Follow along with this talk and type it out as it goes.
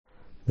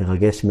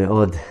מרגש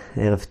מאוד.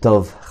 ערב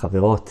טוב,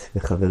 חברות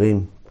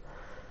וחברים,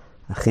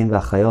 אחים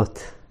ואחיות,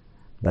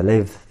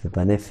 בלב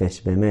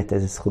ובנפש. באמת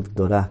איזו זכות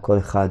גדולה, כל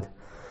אחד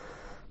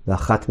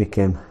ואחת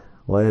מכם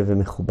רואה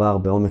ומחובר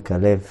בעומק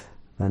הלב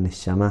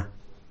והנשמה.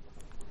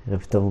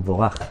 ערב טוב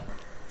ומבורך.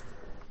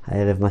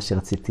 הערב מה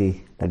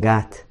שרציתי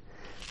לגעת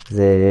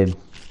זה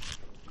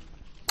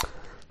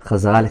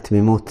חזרה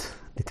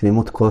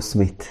לתמימות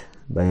קוסמית,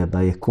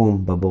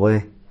 ביקום, בבורא,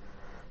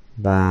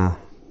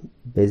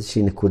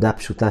 באיזושהי נקודה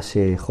פשוטה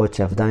שיכול להיות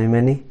שעבדה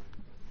ממני.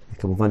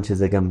 כמובן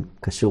שזה גם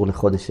קשור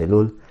לחודש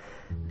אלול,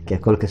 כי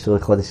הכל קשור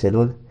לחודש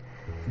אלול.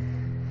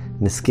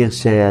 נזכיר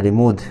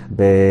שהלימוד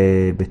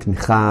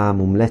בתמיכה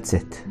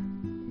מומלצת,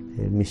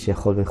 מי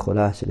שיכול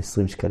ויכולה, של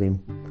 20 שקלים.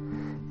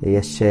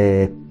 יש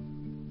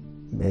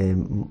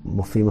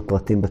מופיעים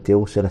הפרטים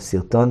בתיאור של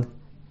הסרטון.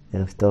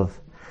 ערב טוב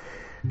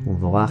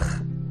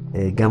ומבורך.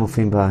 גם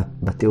מופיעים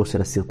בתיאור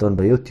של הסרטון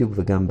ביוטיוב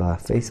וגם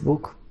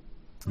בפייסבוק.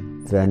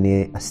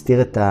 ואני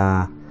אסתיר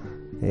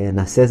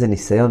נעשה איזה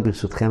ניסיון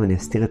ברשותכם, אני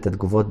אסתיר את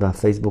התגובות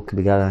בפייסבוק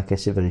בגלל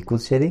הקשב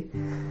וריכוז שלי,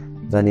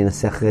 ואני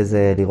אנסה אחרי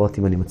זה לראות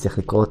אם אני מצליח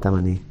לקרוא אותם.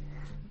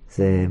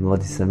 זה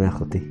מאוד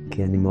ישמח אותי,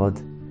 כי אני מאוד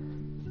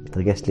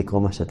מתרגש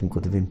לקרוא מה שאתם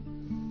כותבים.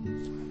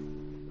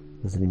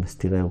 אז אני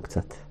מסתיר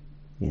קצת.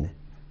 הנה.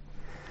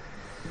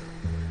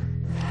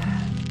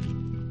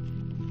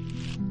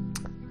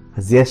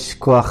 אז יש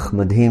כוח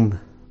מדהים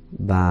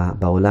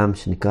בעולם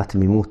שנקרא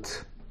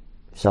תמימות.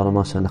 אפשר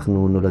לומר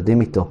שאנחנו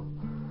נולדים איתו.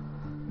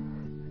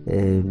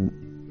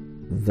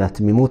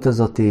 והתמימות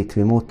הזאת היא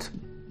תמימות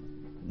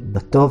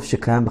בטוב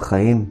שקיים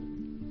בחיים,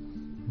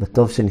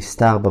 בטוב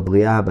שנסתר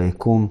בבריאה,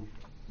 ביקום.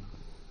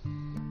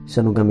 יש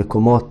לנו גם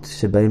מקומות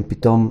שבהם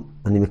פתאום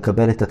אני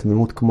מקבל את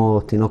התמימות כמו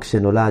תינוק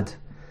שנולד.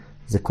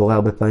 זה קורה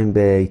הרבה פעמים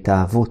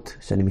בהתאהבות,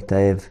 שאני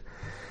מתאהב,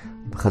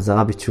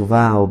 בחזרה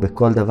בתשובה, או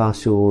בכל דבר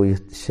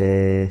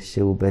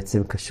שהוא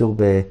בעצם קשור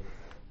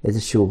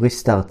באיזשהו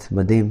ריסטארט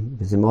מדהים,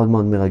 וזה מאוד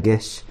מאוד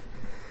מרגש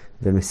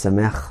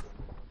ומשמח.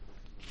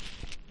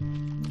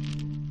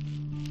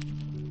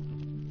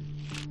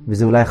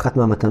 וזה אולי אחת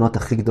מהמתנות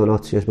הכי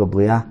גדולות שיש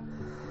בבריאה,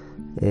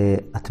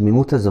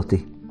 התמימות הזאת,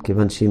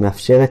 כיוון שהיא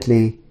מאפשרת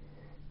לי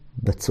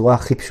בצורה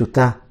הכי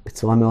פשוטה,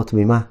 בצורה מאוד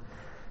תמימה,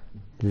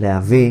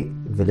 להביא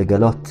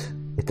ולגלות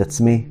את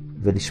עצמי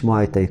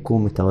ולשמוע את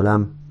היקום, את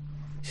העולם,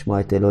 לשמוע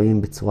את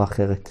אלוהים בצורה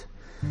אחרת.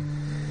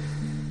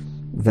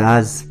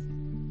 ואז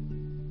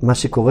מה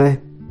שקורה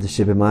זה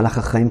שבמהלך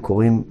החיים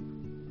קורים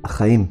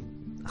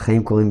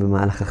החיים קורים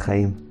במהלך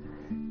החיים,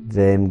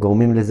 והם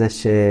גורמים לזה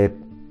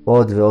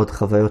שעוד ועוד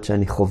חוויות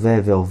שאני חווה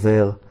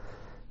ועובר,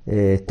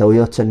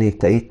 טעויות שאני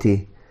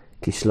טעיתי,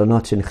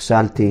 כישלונות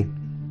שנכשלתי,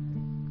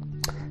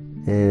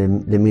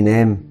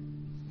 למיניהם,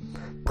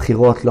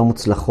 בחירות לא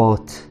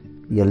מוצלחות,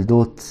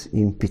 ילדות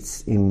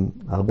עם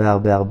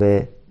הרבה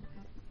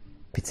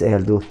פצעי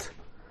ילדות.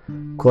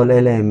 כל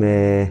אלה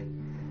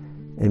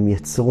הם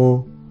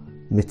יצרו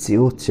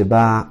מציאות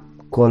שבה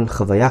כל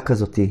חוויה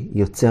כזאת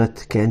יוצרת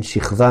כאין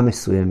שכבה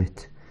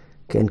מסוימת,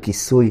 כאין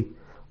כיסוי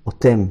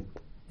אותם,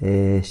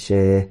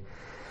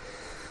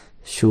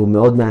 שהוא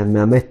מאוד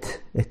מאמת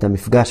את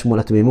המפגש מול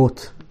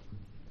התמימות.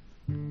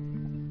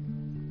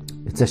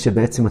 יוצא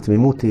שבעצם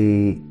התמימות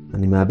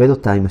אני מאבד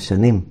אותה עם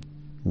השנים.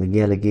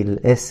 מגיע לגיל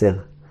 10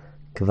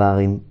 כבר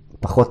עם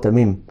פחות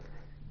תמים,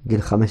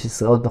 גיל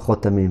 15 עוד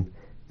פחות תמים,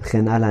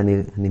 וכן הלאה.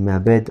 אני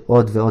מאבד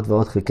עוד ועוד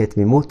ועוד חלקי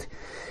תמימות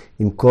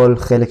עם כל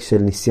חלק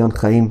של ניסיון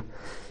חיים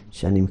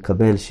שאני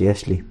מקבל,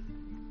 שיש לי.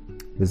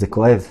 וזה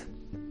כואב.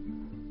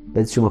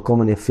 באיזשהו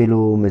מקום אני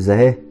אפילו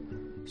מזהה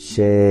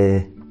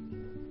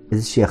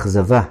שאיזושהי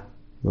אכזבה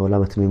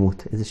מעולם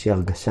התמימות, איזושהי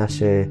הרגשה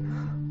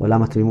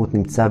שעולם התמימות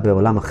נמצא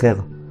בעולם אחר,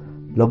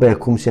 לא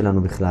ביקום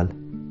שלנו בכלל,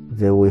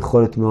 והוא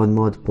יכול להיות מאוד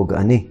מאוד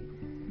פוגעני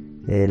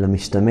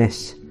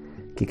למשתמש,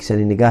 כי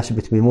כשאני ניגש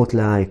בתמימות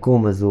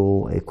ליקום, אז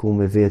היקום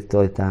מביא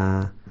אותו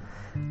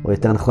או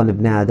יותר נכון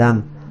לבני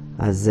האדם,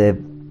 אז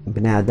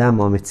בני האדם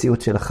או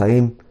המציאות של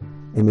החיים,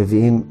 הם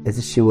מביאים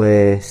איזשהו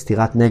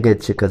סתירת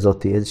נגד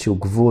שכזאת, איזשהו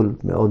גבול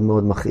מאוד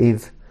מאוד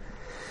מכאיב,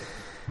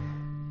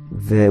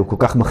 והוא כל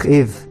כך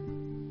מכאיב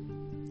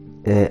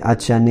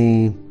עד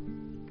שאני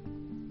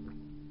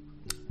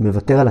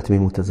מוותר על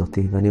התמימות הזאת,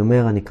 ואני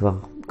אומר, אני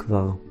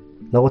כבר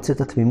לא רוצה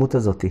את התמימות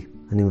הזאת.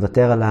 אני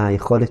מוותר על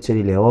היכולת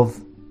שלי לאהוב,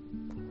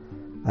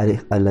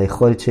 על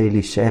היכולת שלי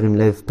להישאר עם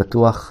לב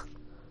פתוח,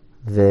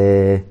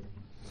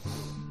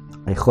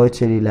 והיכולת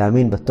שלי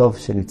להאמין בטוב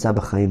שנמצא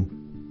בחיים.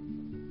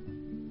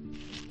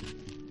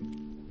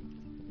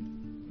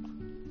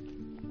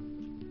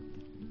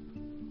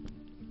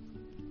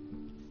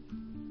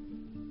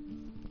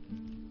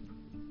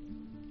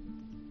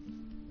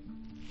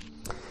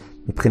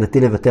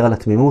 מבחינתי לוותר על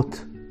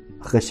התמימות,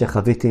 אחרי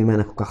שחוויתי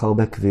ממנה כל כך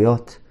הרבה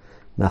קביעות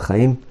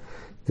מהחיים,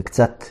 זה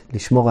קצת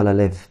לשמור על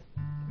הלב.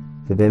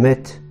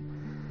 ובאמת,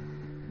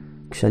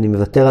 כשאני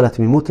מוותר על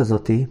התמימות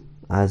הזאת,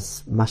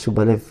 אז משהו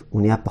בלב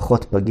הוא נהיה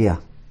פחות פגיע,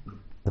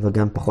 אבל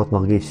גם פחות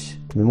מרגיש.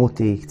 תמימות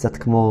היא קצת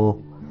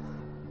כמו,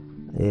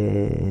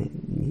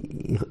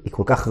 היא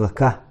כל כך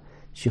רכה,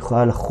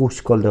 שיכולה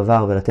לחוש כל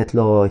דבר ולתת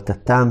לו את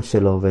הטעם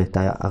שלו ואת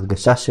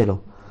ההרגשה שלו.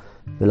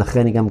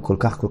 ולכן היא גם כל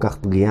כך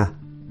פגיעה,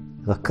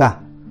 רכה.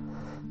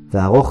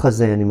 והארוך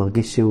הזה אני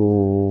מרגיש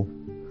שהוא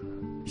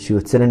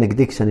יוצא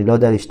לנגדי כשאני לא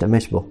יודע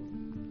להשתמש בו.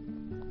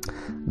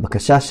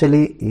 הבקשה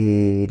שלי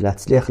היא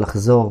להצליח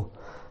לחזור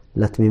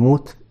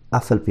לתמימות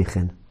אף על פי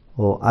כן,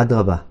 או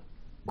אדרבה,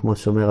 כמו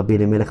שאומר רבי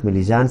אלימלך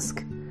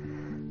מליז'נסק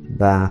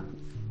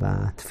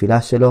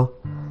בתפילה שלו,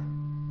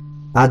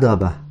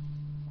 אדרבה,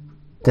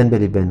 תן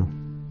בליבנו.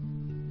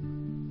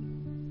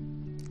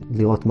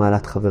 לראות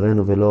מעלת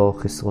חברנו ולא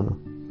חסרונו.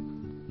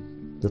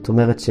 זאת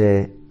אומרת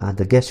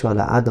שהדגש הוא על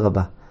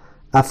האדרבה,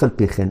 אף על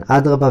פי כן,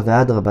 אדרבה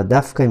ואדרבה,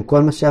 דווקא עם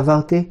כל מה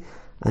שעברתי,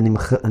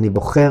 אני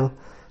בוחר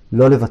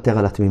לא לוותר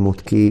על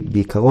התמימות, כי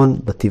בעיקרון,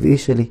 בטבעי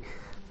שלי,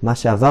 מה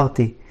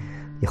שעברתי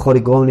יכול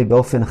לגרום לי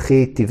באופן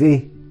הכי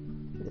טבעי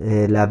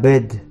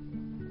לאבד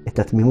את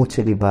התמימות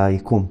שלי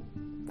ביקום.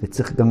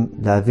 וצריך גם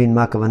להבין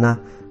מה הכוונה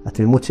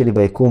התמימות שלי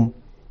ביקום,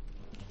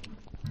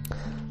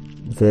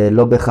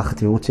 ולא בהכרח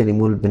התמימות שלי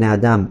מול בני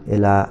אדם,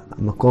 אלא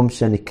המקום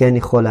שאני כן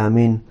יכול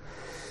להאמין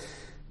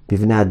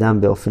בבני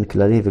אדם באופן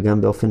כללי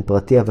וגם באופן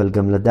פרטי, אבל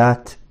גם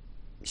לדעת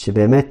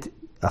שבאמת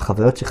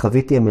החוויות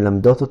שחוויתי הן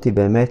מלמדות אותי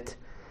באמת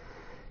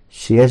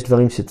שיש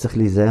דברים שצריך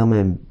להיזהר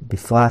מהם,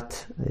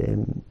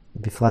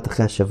 בפרט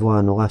אחרי השבוע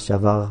הנורא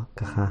שעבר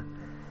ככה,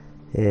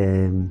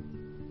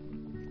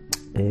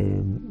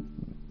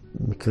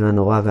 מקרה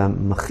הנורא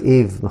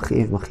והמכאיב,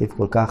 מכאיב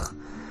כל כך,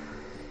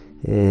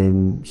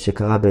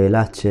 שקרה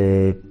באילת,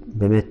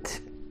 שבאמת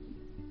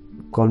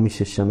כל מי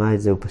ששמע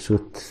את זה הוא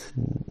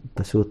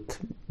פשוט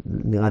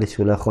נראה לי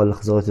שהוא לא יכול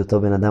לחזור את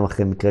אותו בן אדם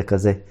אחרי מקרה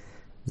כזה.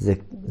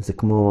 זה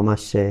כמו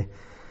ממש,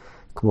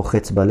 כמו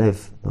חץ בלב,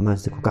 ממש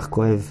זה כל כך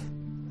כואב.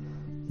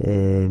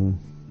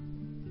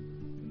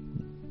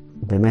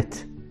 באמת,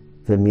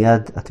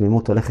 ומיד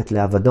התמימות הולכת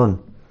לאבדון.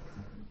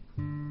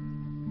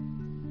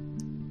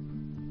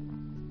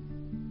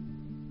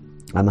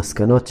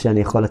 המסקנות שאני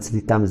יכול לצאת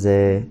איתם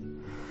זה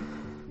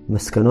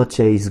מסקנות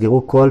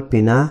שיסגרו כל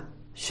פינה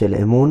של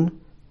אמון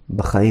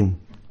בחיים.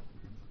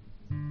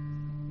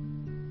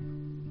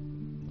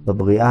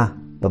 בבריאה,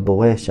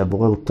 בבורא,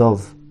 שהבורא הוא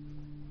טוב,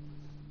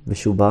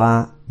 ושהוא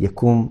ברא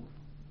יקום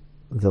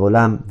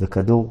ועולם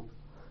וכדור,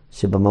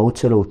 שבמהות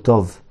שלו הוא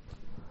טוב.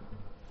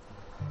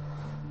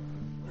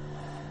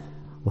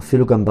 הוא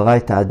אפילו גם ברא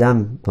את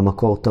האדם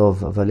במקור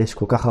טוב, אבל יש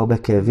כל כך הרבה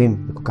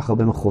כאבים וכל כך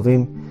הרבה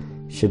מכאובים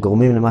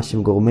שגורמים למה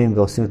שהם גורמים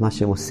ועושים את מה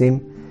שהם עושים,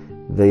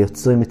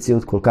 ויוצרים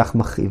מציאות כל כך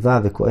מכאיבה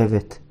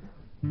וכואבת.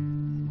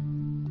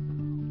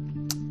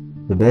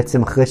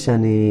 ובעצם אחרי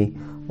שאני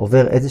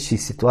עובר איזושהי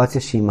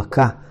סיטואציה שהיא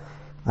מכה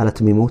על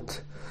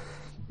התמימות,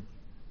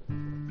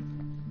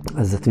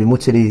 אז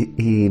התמימות שלי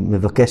היא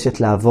מבקשת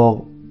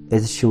לעבור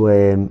איזושהי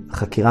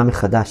חקירה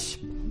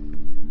מחדש.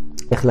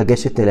 איך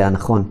לגשת אליה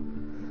נכון?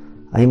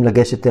 האם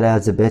לגשת אליה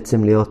זה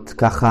בעצם להיות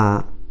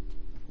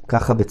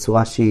ככה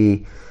בצורה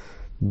שהיא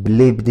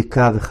בלי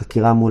בדיקה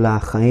וחקירה מול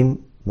החיים?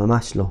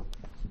 ממש לא.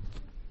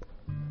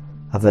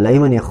 אבל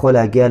האם אני יכול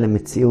להגיע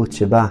למציאות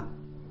שבה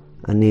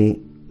אני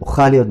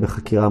אוכל להיות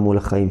בחקירה מול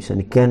החיים,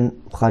 שאני כן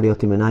אוכל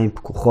להיות עם עיניים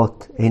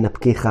פקוחות, עין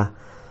הפקיחה,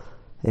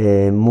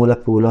 מול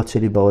הפעולות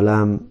שלי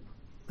בעולם,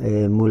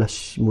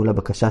 מול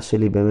הבקשה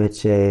שלי באמת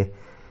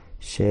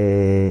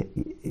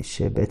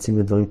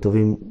שבעצם דברים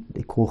טובים,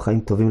 יקרו חיים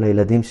טובים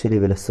לילדים שלי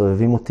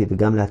ולסובבים אותי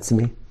וגם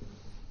לעצמי,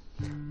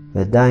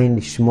 ועדיין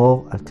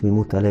לשמור על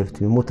תמימות הלב.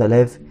 תמימות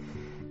הלב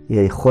היא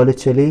היכולת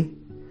שלי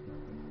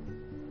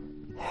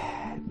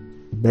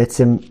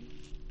בעצם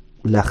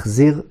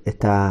להחזיר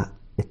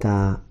את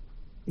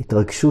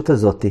ההתרגשות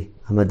הזאת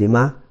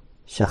המדהימה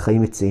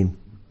שהחיים מציעים.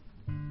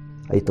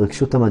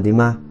 ההתרגשות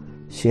המדהימה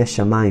שיש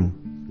שמיים.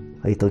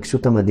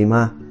 ההתרגשות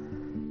המדהימה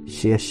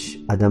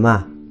שיש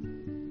אדמה.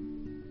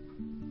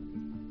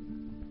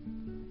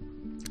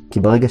 כי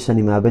ברגע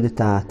שאני מאבד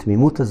את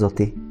התמימות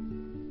הזאת, את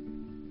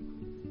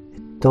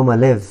תום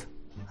הלב,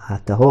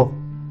 הטהור,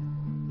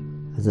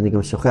 אז אני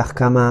גם שוכח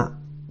כמה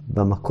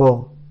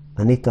במקור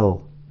אני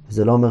טהור.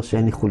 זה לא אומר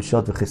שאין לי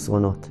חולשות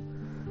וחסרונות.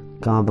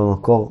 כמה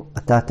במקור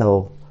אתה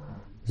טהור.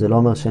 זה לא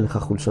אומר שאין לך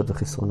חולשות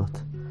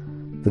וחסרונות.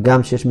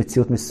 וגם שיש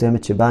מציאות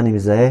מסוימת שבה אני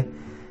מזהה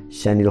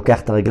שאני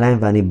לוקח את הרגליים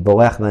ואני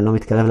בורח ואני לא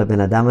מתקרב לבן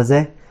אדם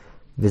הזה,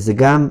 וזה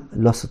גם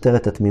לא סותר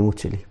את התמימות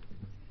שלי.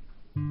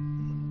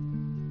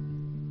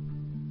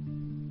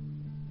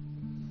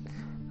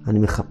 אני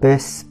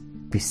מחפש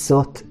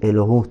פיסות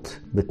אלוהות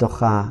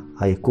בתוך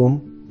היקום,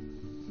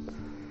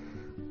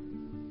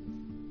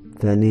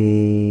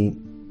 ואני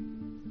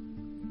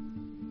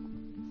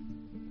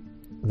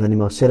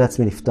מרשה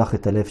לעצמי לפתוח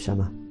את הלב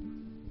שמה.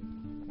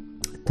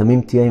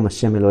 תמים תהיה עם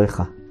השם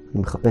אלוהיך.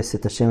 אני מחפש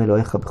את השם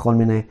אלוהיך בכל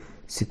מיני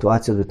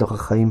סיטואציות בתוך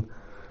החיים.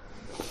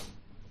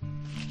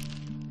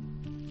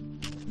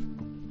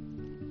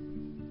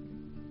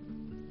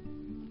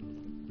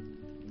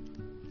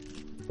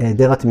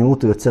 היעדר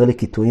התמימות הוא יוצר לי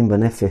קיטועים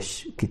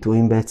בנפש.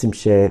 קיטועים בעצם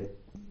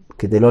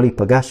שכדי לא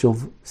להיפגע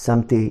שוב,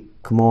 שמתי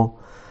כמו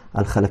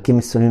על חלקים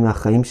מסוימים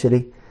מהחיים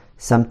שלי,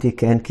 שמתי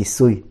כאין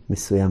כיסוי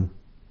מסוים.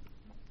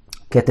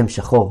 כתם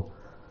שחור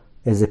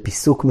איזה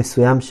פיסוק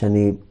מסוים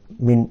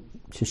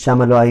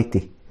ששם לא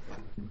הייתי.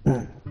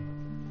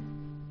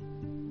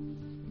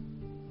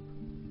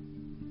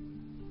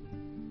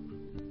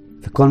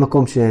 וכל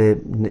מקום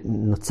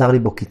שנוצר לי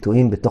בו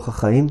קיטועים בתוך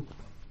החיים,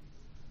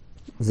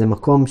 זה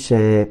מקום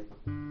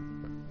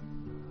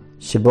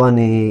שבו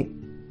אני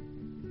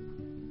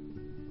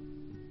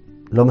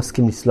לא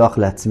מסכים לסלוח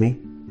לעצמי.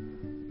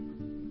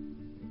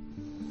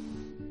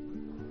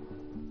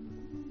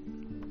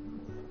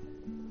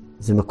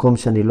 זה מקום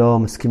שאני לא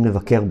מסכים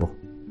לבקר בו.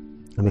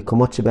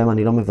 המקומות שבהם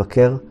אני לא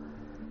מבקר,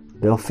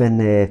 באופן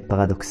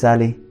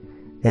פרדוקסלי,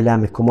 אלה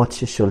המקומות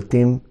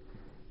ששולטים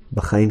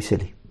בחיים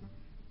שלי.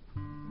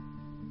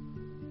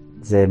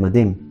 זה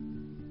מדהים.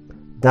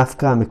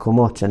 דווקא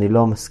המקומות שאני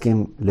לא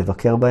מסכים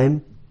לבקר בהם,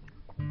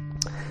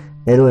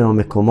 אלו הם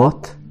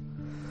המקומות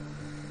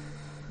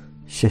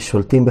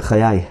ששולטים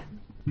בחיי.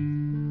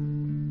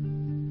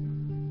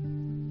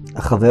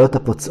 החוויות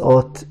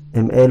הפוצעות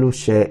הם אלו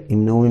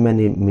שימנעו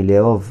ממני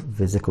מלאהוב,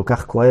 וזה כל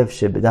כך כואב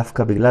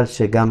שדווקא בגלל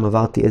שגם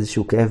עברתי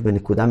איזשהו כאב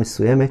בנקודה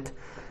מסוימת,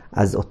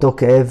 אז אותו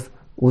כאב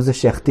הוא זה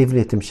שיכתיב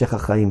לי את המשך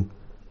החיים.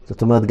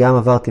 זאת אומרת, גם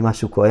עברתי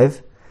משהו כואב,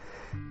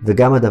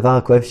 וגם הדבר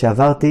הכואב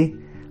שעברתי,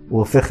 הוא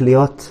הופך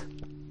להיות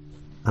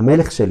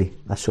המלך שלי,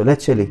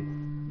 השולט שלי,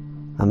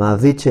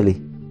 המעביד שלי,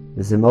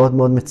 וזה מאוד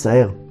מאוד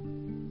מצער.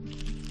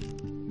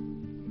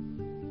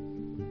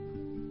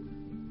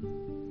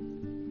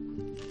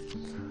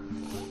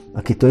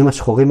 הקיטועים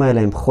השחורים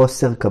האלה הם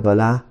חוסר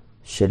קבלה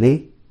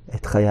שלי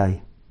את חיי.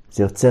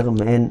 זה יוצר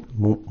מעין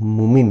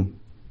מומים.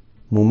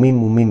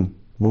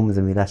 מום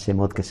זה מילה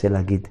שמאוד קשה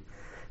להגיד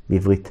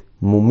בעברית.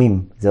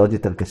 מומים זה עוד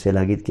יותר קשה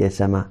להגיד כי יש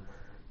שם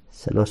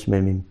 3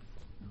 ממים.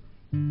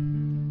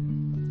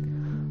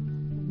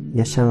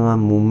 יש שם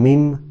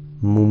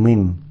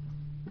מומים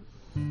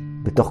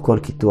בתוך כל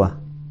קיטוע.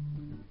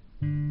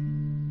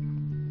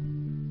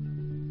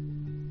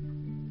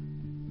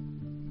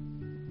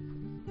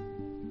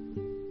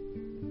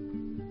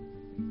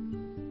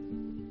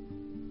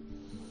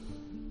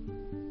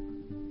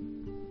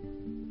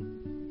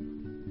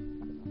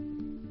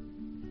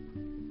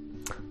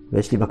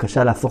 ויש לי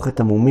בקשה להפוך את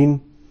המומים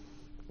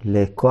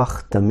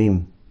לכוח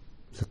תמים.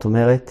 זאת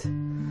אומרת,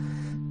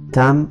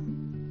 תם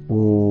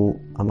הוא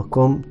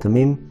המקום,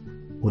 תמים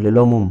הוא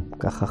ללא מום.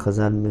 ככה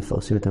חז"ל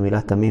מפרשים את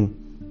המילה תמים,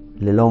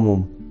 ללא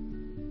מום.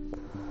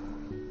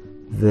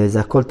 וזה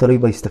הכל תלוי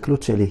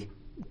בהסתכלות שלי,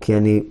 כי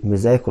אני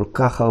מזהה כל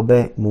כך הרבה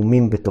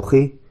מומים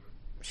בתוכי,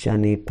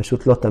 שאני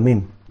פשוט לא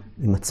תמים,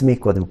 עם עצמי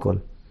קודם כל.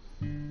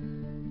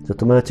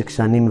 זאת אומרת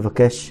שכשאני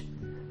מבקש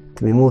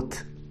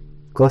תמימות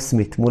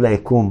קוסמית מול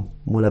היקום,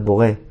 מול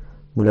הבורא,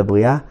 מול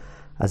הבריאה,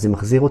 אז זה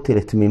מחזיר אותי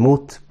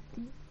לתמימות,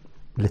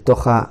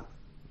 לתוך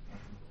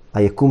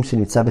היקום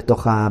שנמצא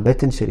בתוך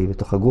הבטן שלי,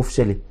 בתוך הגוף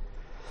שלי.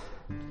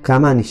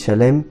 כמה אני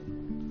שלם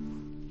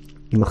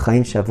עם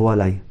החיים שעברו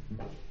עליי.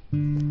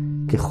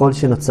 ככל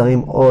שנוצרים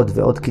עוד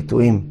ועוד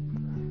קיטועים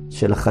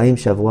של החיים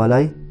שעברו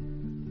עליי,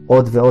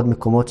 עוד ועוד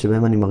מקומות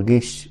שבהם אני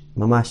מרגיש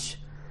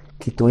ממש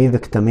קיטועים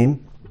וכתמים,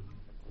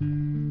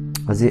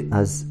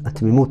 אז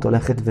התמימות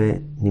הולכת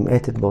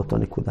ונמעטת באותו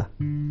נקודה.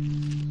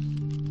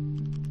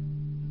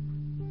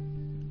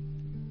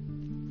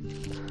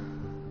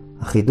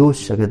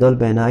 החידוש הגדול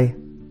בעיניי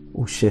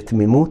הוא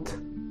שתמימות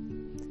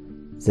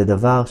זה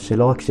דבר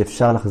שלא רק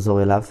שאפשר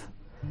לחזור אליו,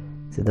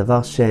 זה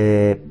דבר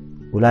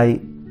שאולי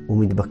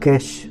הוא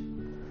מתבקש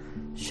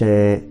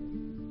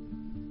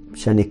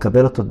שאני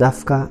אקבל אותו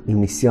דווקא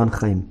עם ניסיון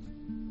חיים.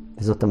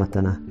 וזאת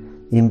המתנה.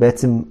 אם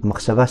בעצם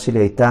המחשבה שלי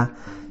הייתה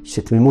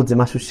שתמימות זה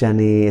משהו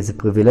שאני, איזה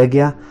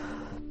פריבילגיה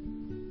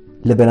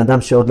לבן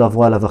אדם שעוד לא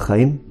עברו עליו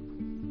החיים,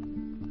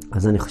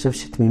 אז אני חושב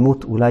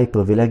שתמימות אולי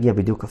פריבילגיה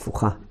בדיוק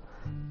הפוכה.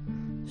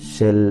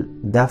 של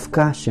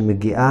דווקא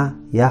שמגיעה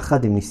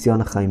יחד עם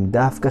ניסיון החיים,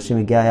 דווקא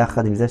שמגיעה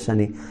יחד עם זה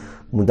שאני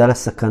מודע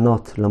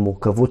לסכנות,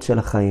 למורכבות של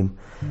החיים,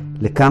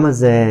 לכמה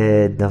זה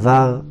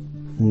דבר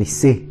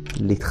ניסי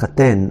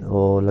להתחתן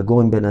או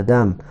לגור עם בן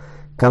אדם,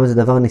 כמה זה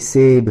דבר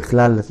ניסי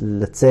בכלל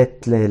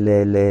לצאת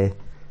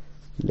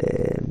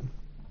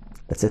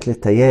לצאת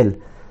לטייל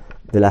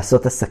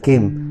ולעשות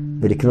עסקים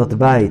ולקנות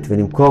בית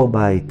ולמכור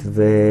בית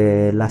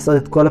ולעשות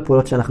את כל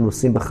הפעולות שאנחנו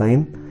עושים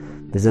בחיים,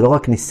 וזה לא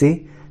רק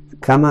ניסי,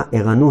 כמה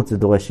ערנות זה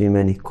דורש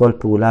ממני, כל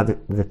פעולה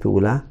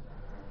ופעולה.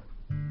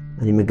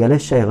 אני מגלה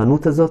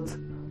שהערנות הזאת,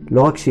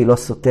 לא רק שהיא לא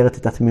סותרת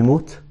את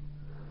התמימות,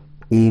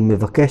 היא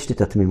מבקשת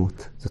את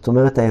התמימות. זאת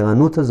אומרת,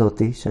 הערנות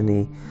הזאת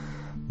שאני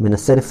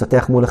מנסה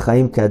לפתח מול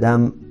החיים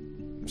כאדם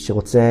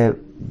שרוצה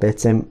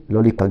בעצם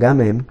לא להיפגע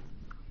מהם,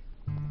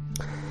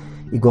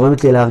 היא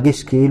גורמת לי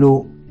להרגיש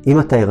כאילו אם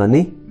אתה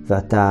ערני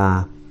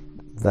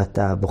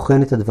ואתה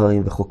בוחן את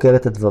הדברים וחוקר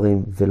את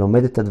הדברים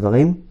ולומד את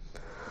הדברים,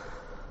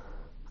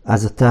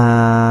 אז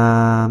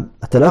אתה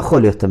לא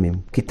יכול להיות תמים.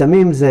 כי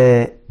תמים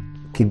זה,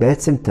 כי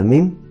בעצם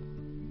תמים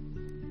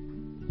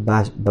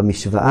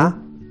במשוואה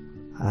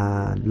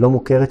הלא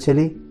מוכרת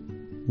שלי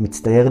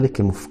מצטייר לי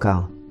כמופקר.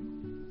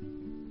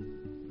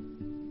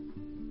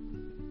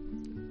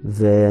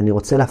 ואני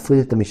רוצה להפריד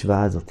את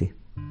המשוואה הזאת.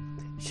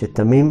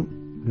 שתמים,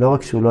 לא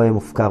רק שהוא לא יהיה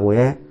מופקר, הוא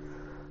יהיה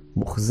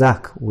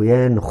מוחזק, הוא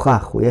יהיה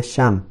נוכח, הוא יהיה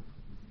שם.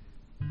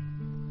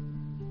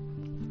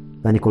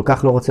 ואני כל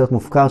כך לא רוצה להיות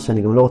מופקר,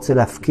 שאני גם לא רוצה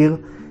להפקיר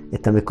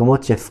את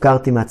המקומות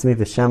שהפקרתי מעצמי,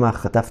 ושם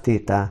חטפתי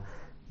את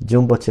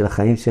הג'ומבות של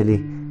החיים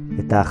שלי,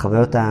 את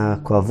החוויות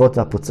הכואבות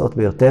והפוצעות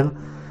ביותר.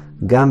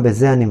 גם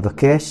בזה אני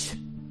מבקש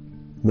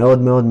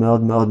מאוד מאוד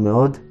מאוד מאוד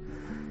מאוד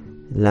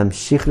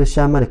להמשיך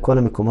לשם, לכל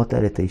המקומות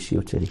האלה, את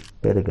האישיות שלי.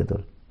 פלא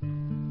גדול.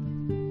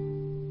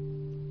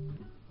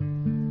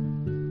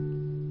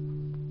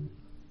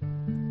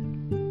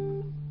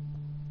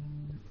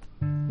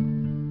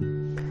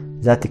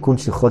 זה התיקון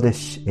של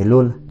חודש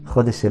אלול.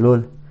 חודש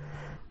אלול.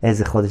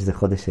 איזה חודש זה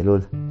חודש אלול.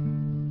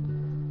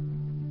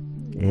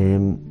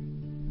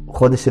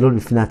 חודש אלול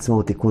בפני עצמו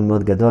הוא תיקון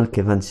מאוד גדול,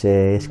 כיוון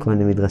שיש כל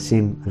מיני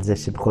מדרשים על זה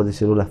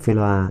שבחודש אלול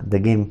אפילו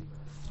הדגים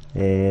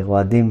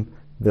רועדים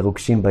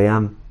ורוגשים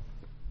בים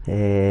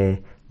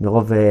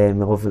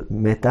מרוב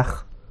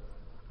מתח.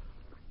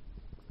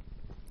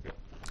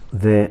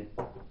 ואיזה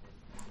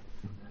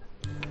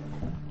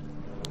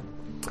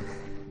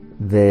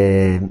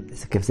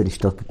כיף זה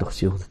לשתות בתוך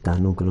שיעור, זה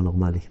תענוג לא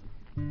נורמלי.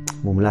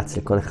 מומלץ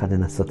לכל אחד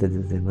לנסות את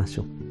זה, זה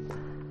משהו.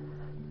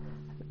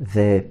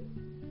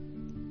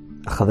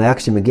 והחוויה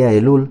כשמגיע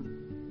אלול,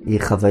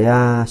 היא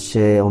חוויה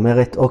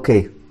שאומרת,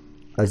 אוקיי,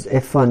 אז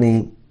איפה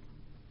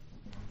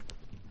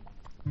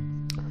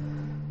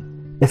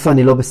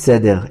אני לא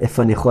בסדר,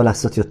 איפה אני יכול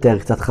לעשות יותר,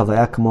 קצת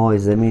חוויה כמו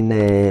איזה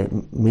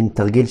מין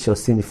תרגיל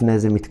שעושים לפני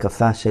איזה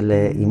מתקפה של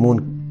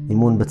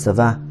אימון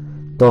בצבא.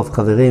 טוב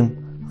חברים,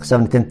 עכשיו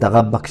ניתן את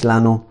הרבק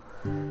שלנו,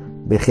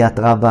 בחיית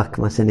רבק,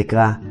 מה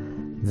שנקרא,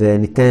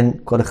 וניתן,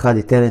 כל אחד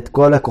ייתן את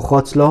כל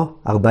הכוחות שלו,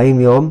 40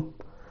 יום,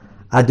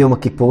 עד יום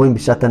הכיפורים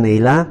בשעת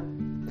הנעילה,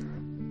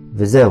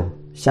 וזהו.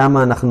 שם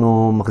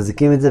אנחנו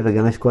מחזיקים את זה,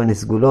 וגם יש כל מיני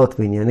סגולות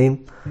ועניינים,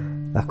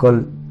 והכל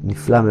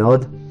נפלא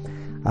מאוד.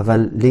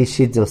 אבל לי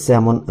אישית זה עושה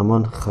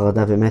המון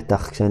חרדה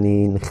ומתח,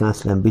 כשאני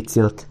נכנס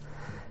לאמביציות,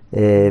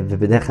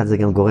 ובדרך כלל זה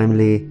גם גורם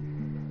לי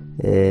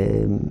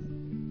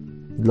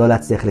לא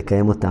להצליח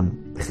לקיים אותם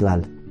בכלל.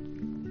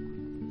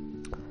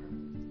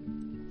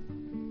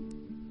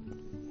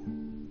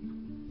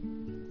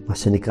 מה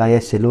שנקרא,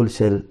 יש אלול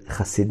של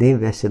חסידים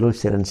ויש אלול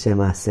של אנשי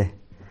מעשה.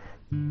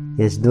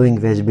 יש doing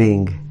ויש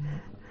being.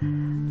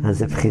 אז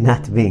זה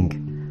בחינת being.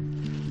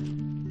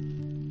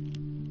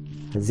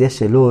 אז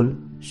יש אלול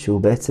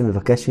שהוא בעצם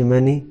מבקש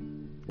ממני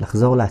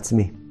לחזור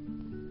לעצמי.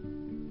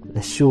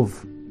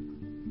 לשוב,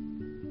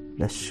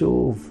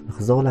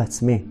 לחזור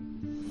לעצמי.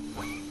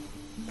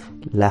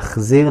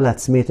 להחזיר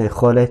לעצמי את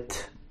היכולת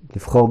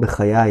לבחור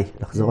בחיי,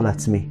 לחזור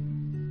לעצמי.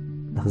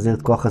 להחזיר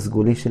את כוח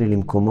הסגולי שלי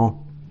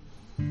למקומו.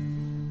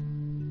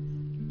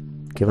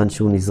 כיוון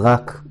שהוא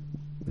נזרק,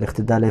 לך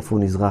תדע לאיפה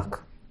הוא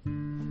נזרק.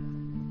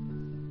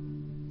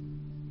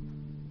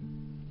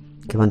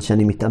 כיוון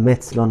שאני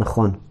מתאמץ לא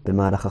נכון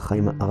במהלך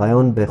החיים.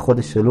 הרעיון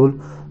בחודש אלול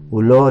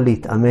הוא לא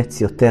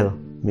להתאמץ יותר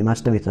ממה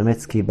שאתה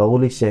מתאמץ, כי ברור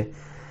לי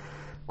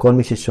שכל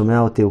מי ששומע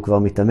אותי הוא כבר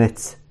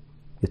מתאמץ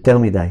יותר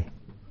מדי.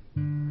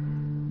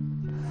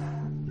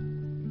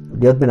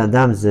 להיות בן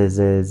אדם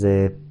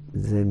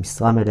זה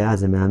משרה מלאה,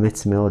 זה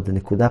מאמץ מאוד.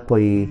 הנקודה פה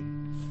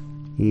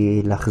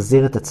היא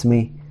להחזיר את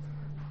עצמי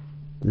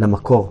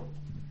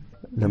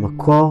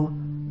למקור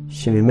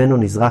שממנו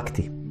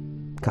נזרקתי.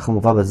 ככה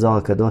מובא בזוהר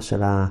הקדוש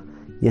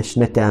יש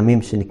שני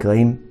טעמים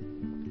שנקראים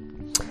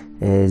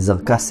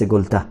זרקה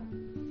סגולתה.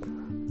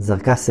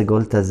 זרקה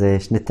סגולתה זה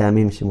שני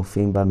טעמים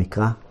שמופיעים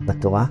במקרא,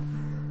 בתורה.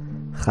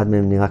 אחד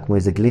מהם נראה כמו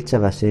איזה גליצ'ה,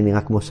 והשני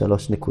נראה כמו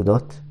 3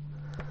 נקודות.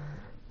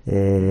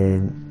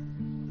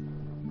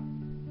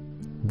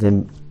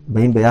 והם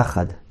באים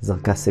ביחד,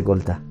 זרקה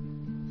סגולתה.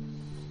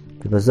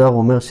 ובזוהר הוא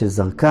אומר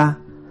שזרקה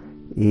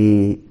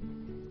היא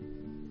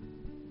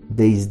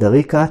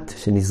דהיזדריקת,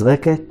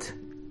 שנזרקת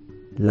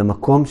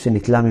למקום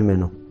שנתלה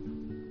ממנו.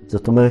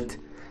 זאת אומרת,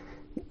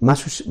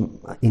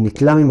 היא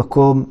נתלה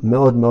ממקום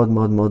מאוד מאוד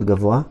מאוד מאוד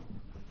גבוה,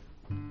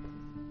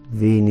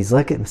 והיא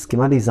נזרקת,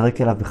 מסכימה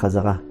להיזרק אליו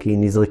בחזרה, כי היא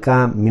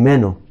נזרקה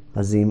ממנו,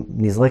 אז היא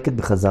נזרקת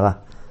בחזרה.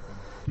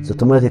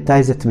 זאת אומרת, הייתה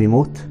איזו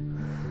תמימות,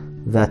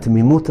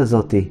 והתמימות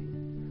הזאת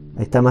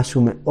הייתה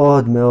משהו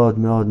מאוד מאוד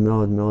מאוד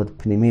מאוד מאוד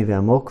פנימי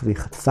ועמוק, והיא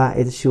חטפה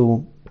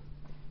איזשהו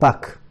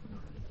פאק,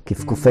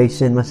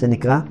 קפקופיישן מה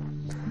שנקרא,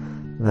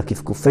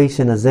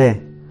 והקפקופיישן הזה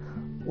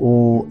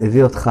הוא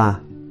הביא אותך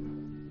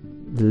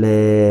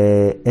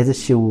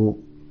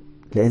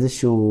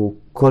לאיזשהו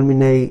כל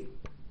מיני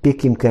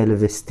פיקים כאלה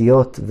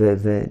וסטיות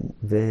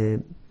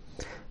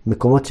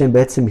ומקומות שהם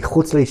בעצם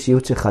מחוץ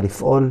לאישיות שלך,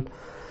 לפעול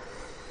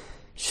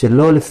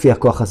שלא לפי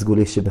הכוח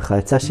הסגולי שבך.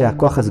 יצא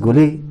שהכוח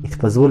הסגולי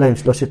התפזרו להם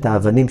 3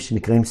 האבנים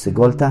שנקראים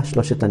סגולתה,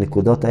 3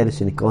 הנקודות האלה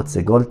שנקראות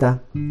סגולתה.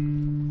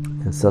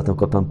 אני עושה אותם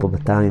כל פעם פה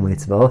בטעם עם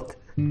האצבעות.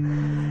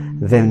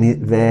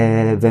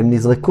 והם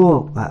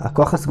נזרקו,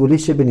 הכוח הסגולי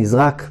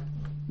שבנזרק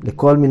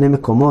לכל מיני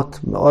מקומות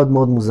מאוד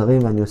מאוד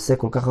מוזרים, ואני עושה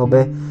כל כך הרבה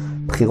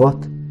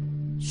בחירות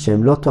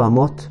שהן לא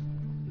תואמות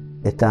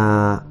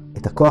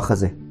את הכוח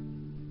הזה.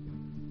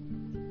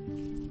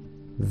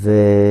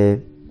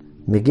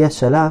 ומגיע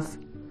שלב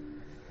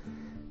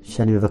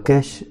שאני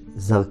מבקש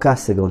זרקה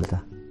סגולתה.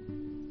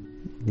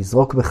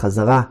 לזרוק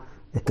בחזרה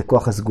את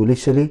הכוח הסגולי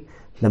שלי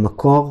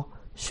למקור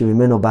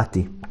שממנו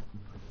באתי.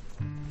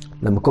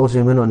 למקור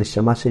שממנו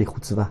הנשמה שלי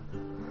חוצבה.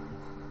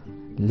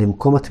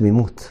 למקום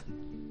התמימות,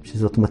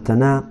 שזאת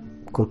מתנה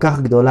כל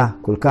כך גדולה,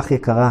 כל כך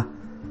יקרה,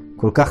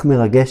 כל כך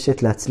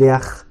מרגשת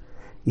להצליח,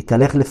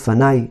 יתהלך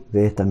לפניי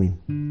ויהיה תמים.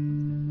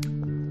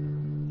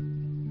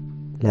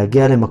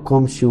 להגיע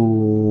למקום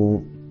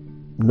שהוא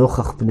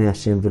נוכח פני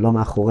השם ולא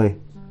מאחורי.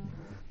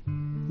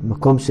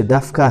 מקום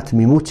שדווקא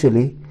התמימות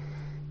שלי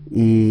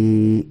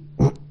היא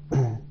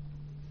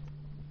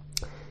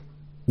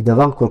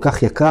דבר כל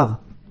כך יקר,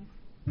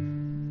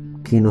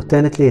 כי היא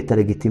נותנת לי את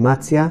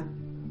הלגיטימציה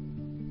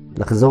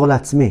לחזור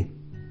לעצמי.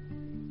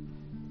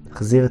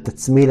 להחזיר את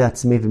עצמי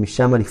לעצמי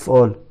ומשם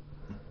לפעול.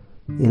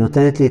 היא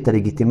נותנת לי את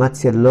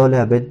הלגיטימציה לא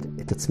לאבד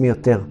את עצמי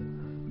יותר.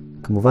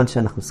 כמובן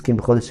שאנחנו עוסקים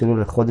בחודש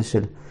אלול לחודש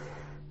של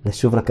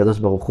לשוב לקדוש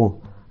ברוך הוא.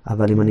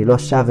 אבל אם אני לא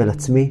שב אל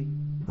עצמי,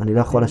 אני לא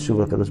יכול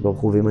לשוב לקדוש ברוך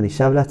הוא. ואם אני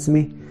שב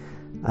לעצמי,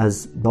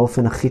 אז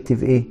באופן הכי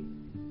טבעי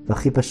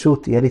והכי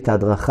פשוט יהיה לי את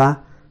ההדרכה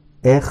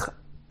איך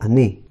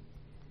אני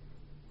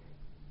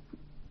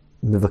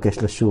מבקש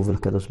לשוב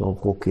לקדוש ברוך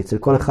הוא. כי אצל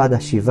כל אחד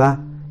השיבה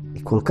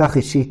היא כל כך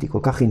אישית, היא כל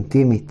כך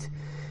אינטימית,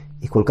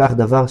 היא כל כך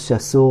דבר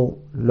שאסור,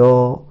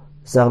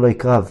 זר לא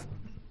יקרב,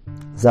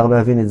 זר לא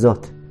יבין את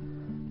זאת.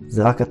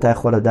 זה רק אתה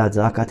יכול לדעת,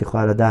 זה רק את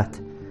יכולה לדעת.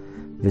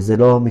 וזה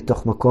לא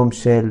מתוך מקום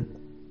של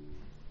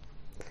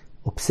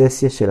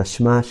אובססיה, של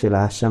אשמה, של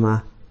האשמה,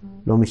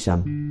 לא משם,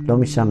 לא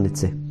משם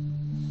נצא.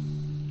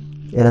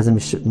 אלא זה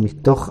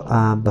מתוך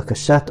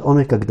הבקשת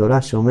עומק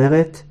הגדולה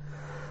שאומרת,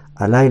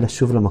 עליי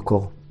לשוב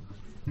למקור.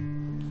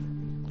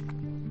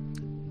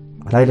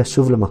 עליי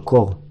לשוב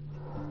למקור,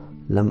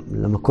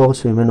 למקור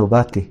שממנו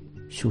באתי,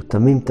 שהוא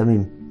תמים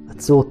תמים,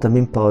 עצור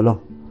תמים פעולו.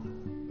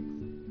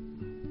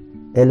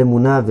 אל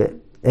אמונה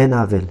ואין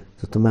עוול.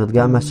 זאת אומרת,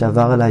 גם מה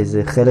שעבר עליי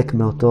זה חלק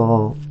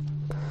מאותו,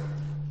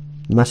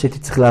 מה שהייתי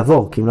צריך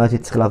לעבור, כי אם לא הייתי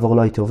צריך לעבור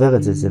לא הייתי עובר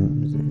את זה. זה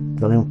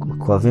דברים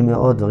כואבים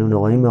מאוד, דברים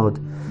נוראים מאוד.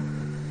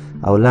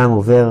 העולם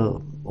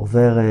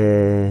עובר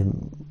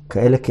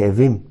כאלה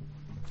כאבים.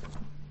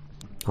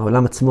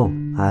 העולם עצמו,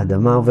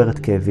 האדמה עוברת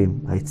כאבים,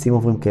 העצים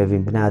עוברים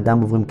כאבים, בני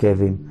האדם עוברים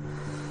כאבים.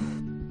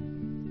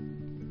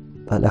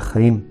 בעלי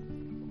החיים.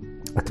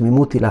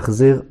 התמימות היא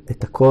להחזיר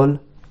את הכל,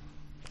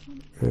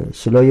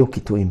 שלא יהיו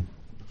קיטועים.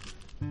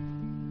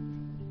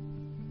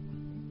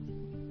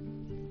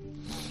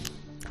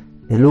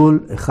 אלול,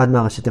 אחד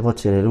מהראשי תיבות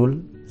של אלול,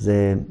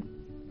 זה,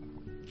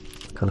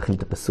 אקרא לכם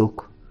את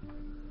הפסוק,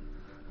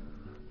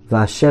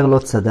 ואשר לא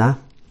צדה,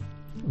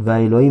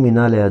 והאלוהים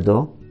מינה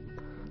לידו,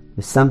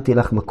 ושמתי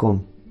לך מקום.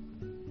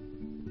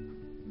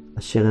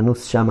 אשר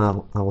אנוס שם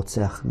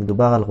הרוצח.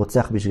 מדובר על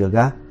רוצח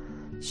בשגגה,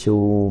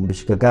 שהוא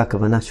בשגגה,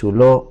 הכוונה שהוא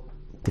לא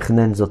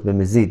תכנן זאת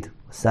במזיד.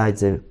 עשה את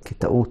זה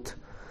כטעות,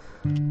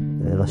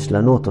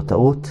 רשלנות או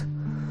טעות,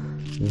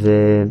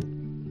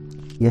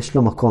 ויש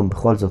לו מקום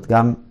בכל זאת.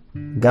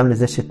 גם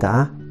לזה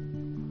שטעה,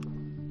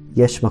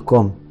 יש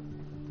מקום.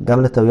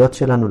 גם לטעויות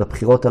שלנו,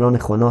 לבחירות הלא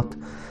נכונות,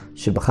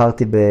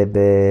 שבחרתי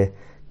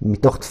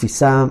מתוך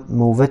תפיסה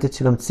מעוותת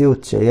של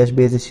המציאות, שיש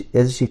בי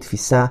איזושהי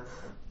תפיסה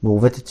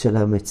מעוותת של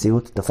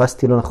המציאות,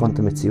 תפסתי לא נכון את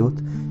המציאות,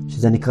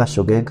 שזה נקרא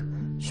שוגג.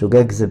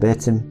 שוגג זה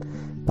בעצם,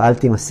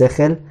 פעלתי עם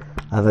השכל,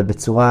 אבל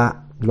בצורה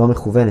לא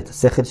מכוונת.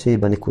 השכל שלי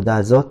בנקודה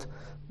הזאת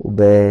הוא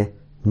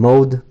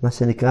במוד, מה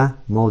שנקרא,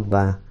 מוד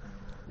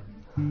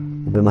הוא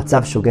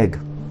במצב שוגג.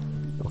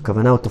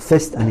 הכוונה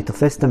אני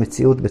תופס את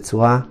המציאות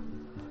בצורה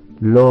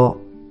לא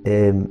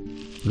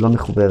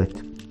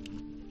מחוברת.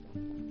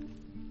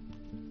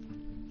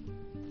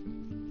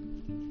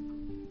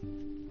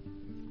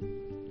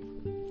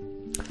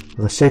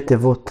 ראשי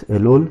תיבות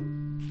אלול,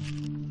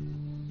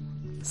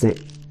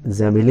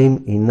 זה המילים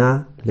עינה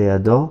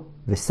לידו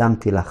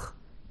ושמתי לך.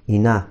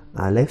 עינה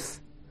א',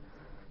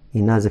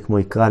 עינה זה כמו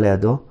יקרא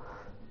לידו,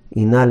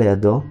 עינה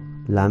לידו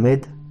למד,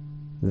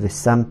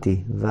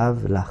 ושמתי ו'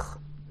 לך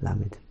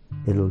למד.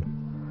 אלול.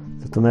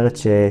 זאת אומרת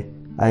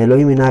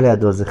שהאלוהים עינה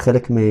לידו, זה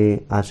חלק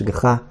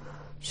מההשגחה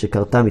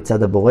שקרתה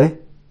מצד הבורא,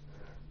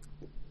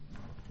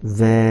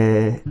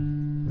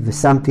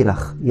 ושמתי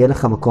לך, יהיה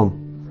לך מקום.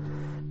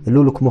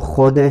 אלול הוא כמו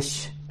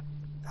חודש,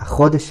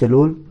 החודש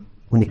אלול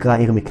הוא נקרא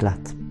עיר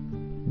מקלט.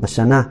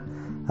 בשנה,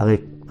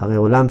 הרי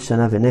עולם,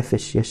 שנה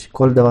ונפש, יש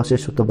כל דבר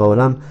שיש אותו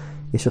בעולם,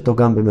 יש אותו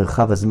גם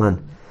במרחב הזמן.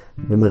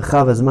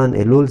 במרחב הזמן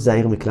אלול זה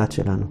העיר מקלט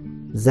שלנו.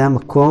 זה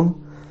המקום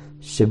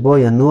שבו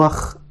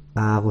ינוח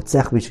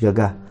הרוצח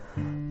בשגגה.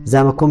 זה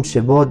המקום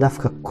שבו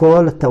דווקא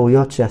כל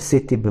הטעויות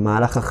שעשיתי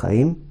במהלך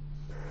החיים,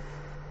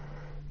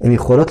 הן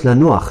יכולות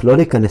לנוח, לא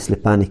להיכנס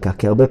לפאניקה,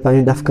 כי הרבה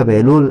פעמים דווקא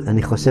באלול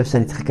אני חושב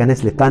שאני צריך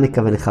להיכנס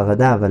לפאניקה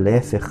ולחרדה, אבל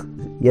להפך,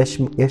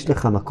 יש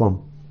לך מקום.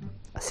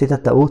 עשית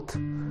טעות,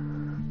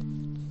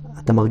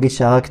 אתה מרגיש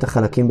שהרגת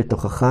חלקים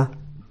בתוכך,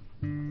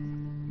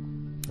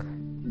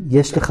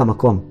 יש לך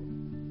מקום.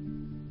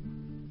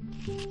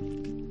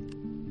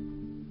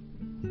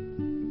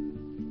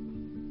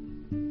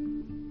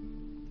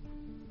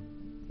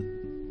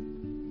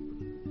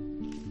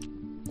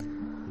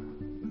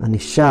 אני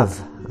שב,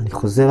 אני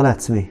חוזר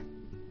לעצמי.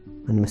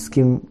 אני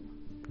מסכים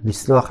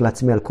לסלוח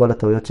לעצמי על כל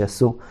הטעויות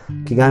שעשו,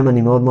 כי גם אם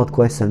אני מאוד מאוד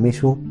כועס על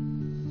מישהו,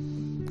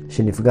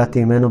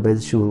 שנפגעתי ממנו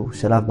באיזשהו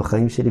שלב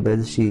בחיים שלי,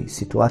 באיזושהי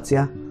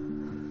סיטואציה,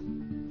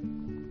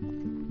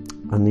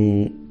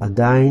 אני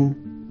עדיין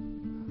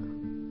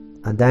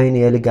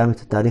יהיה לי גם את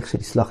התהליך של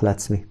לסלוח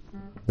לעצמי,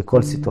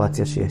 בכל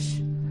סיטואציה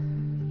שיש.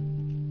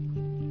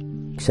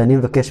 כשאני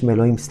מבקש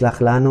מאלוהים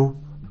סלח לנו,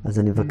 אז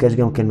אני מבקש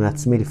גם כן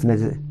מעצמי לפני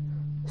זה,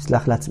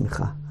 סלח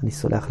לעצמך, אני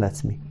סולח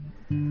לעצמי.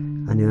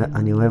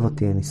 אני אוהב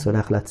אותי, אני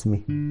סולח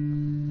לעצמי.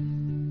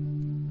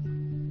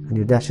 אני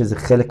יודע שזה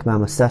חלק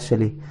מהמסע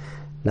שלי,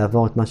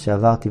 לעבור את מה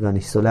שעברתי,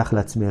 ואני סולח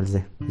לעצמי על זה.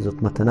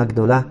 זאת מתנה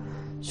גדולה,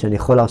 שאני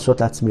יכול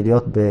להרשות לעצמי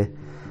להיות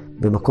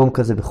במקום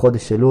כזה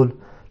בחודש אלול,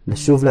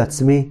 לשוב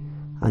לעצמי,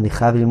 אני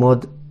חייב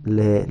ללמוד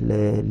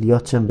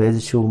להיות שם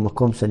באיזשהו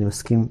מקום שאני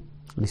מסכים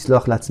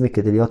לסלוח לעצמי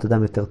כדי להיות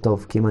אדם יותר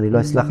טוב. כי אם אני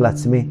לא אסלח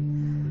לעצמי,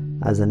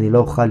 אז אני לא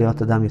אוכל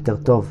להיות אדם יותר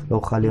טוב, לא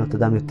אוכל להיות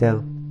אדם יותר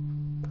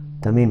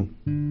תמים.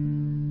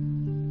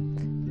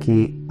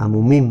 כי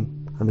המומים,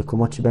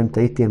 המקומות שבהם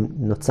טעיתי,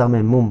 נוצר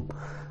מהם מום,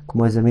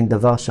 כמו איזה מין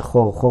דבר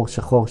שחור, חור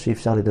שחור שאי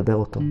אפשר לדבר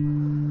אותו.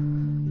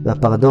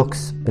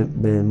 והפרדוקס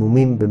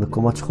במומים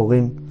במקומות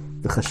שחורים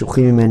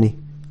וחשוכים ממני,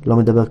 לא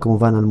מדבר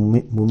כמובן על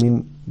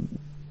מומים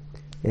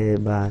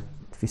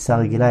בתפיסה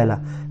הרגילה, אלא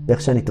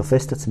באיך שאני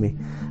תופס את עצמי.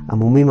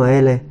 המומים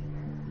האלה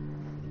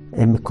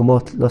הם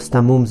מקומות, לא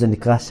סתם מום, זה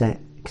נקרא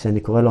כשאני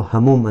קורא לו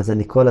המום, אז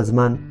אני כל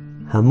הזמן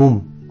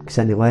המום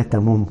כשאני רואה את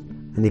המום.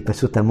 אני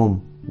פשוט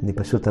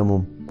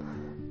המום.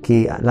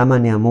 כי למה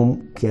אני המום?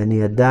 כי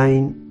אני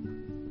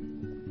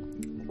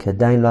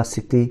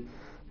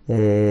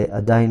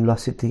עדיין לא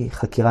עשיתי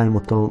חקירה עם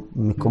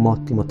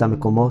אותם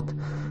מקומות,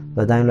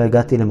 ועדיין לא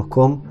הגעתי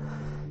למקום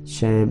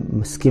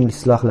שמסכים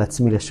לסלוח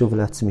לעצמי, לשוב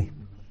לעצמי.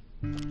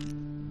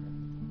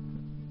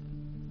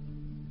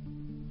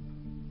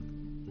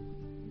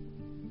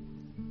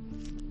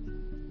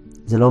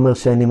 זה לא אומר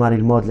שאין לי מה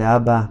ללמוד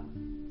לאבא,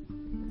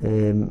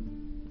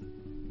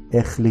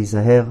 איך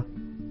להיזהר.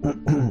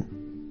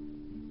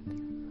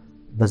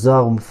 בזוהר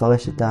הוא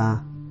מפרש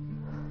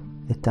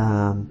את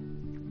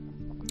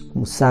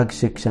המושג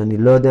שכשאני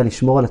לא יודע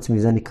לשמור על עצמי,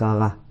 זה נקרא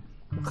רע.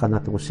 אחד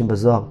מהפירושים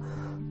בזוהר,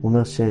 הוא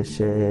אומר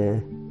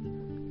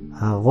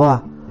שהרוע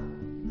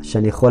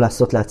שאני יכול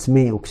לעשות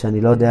לעצמי הוא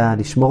כשאני לא יודע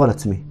לשמור על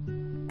עצמי.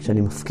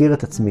 כשאני מפקיר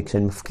את עצמי,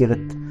 כשאני מפקיר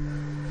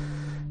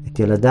את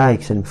ילדיי,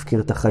 כשאני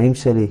מפקיר את החיים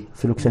שלי,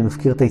 אפילו כשאני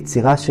מפקיר את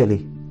היצירה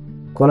שלי.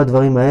 כל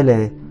הדברים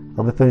האלה,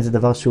 הרבה פעמים זה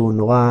דבר שהוא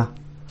נורא,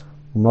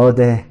 מאוד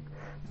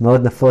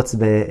נפוץ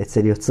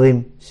אצל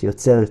יוצרים,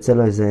 יוצא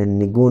לו איזה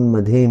ניגון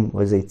מדהים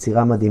או איזו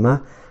יצירה מדהימה,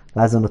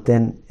 ואז הוא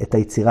נותן את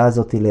היצירה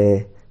הזאת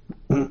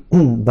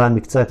לבעל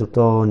מקצוע, את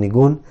אותו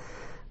ניגון,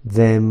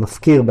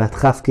 ומפקיר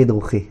בהתחלה פקיד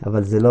רוחי,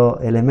 אבל זה לא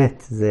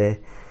אלמנט, זה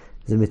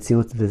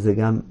מציאות, וזה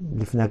גם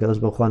לפני הקדוש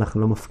ברוך הוא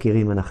אנחנו לא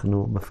מפקירים,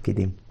 אנחנו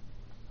מפקידים.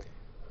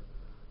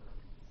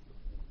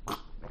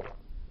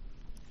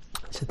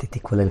 שתיתי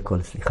כולל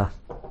קול, סליחה,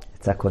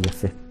 יצא קול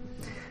יפה.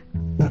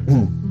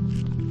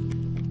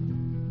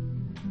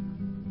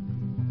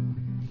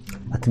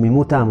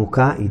 התמימות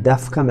העמוקה היא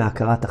דווקא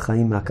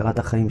מהכרת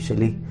החיים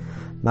שלי,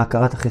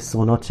 מהכרת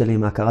החסרונות שלי,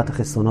 מהכרת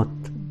החסרונות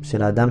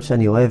של האדם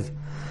שאני אוהב,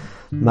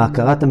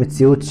 מהכרת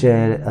המציאות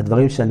של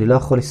הדברים שאני לא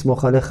יכול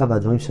לסמוך עליך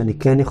והדברים שאני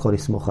כן יכול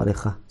לסמוך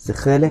עליך. זה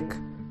חלק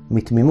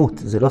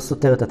מתמימות, זה לא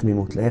סותר את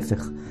התמימות,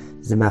 להפך,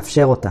 זה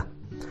מאפשר אותה.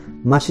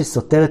 מה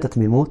שסותר את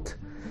התמימות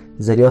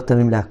זה להיות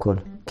תמים להכל.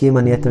 כי אם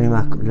אני אהיה תמים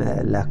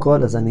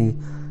להכל, אז אני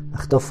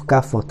אחטוף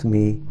כפות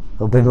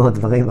מהרבה מאוד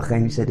דברים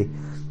בחיים שלי.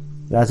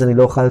 ואז אני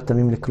לא אוכל להיות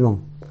תמים לכלום.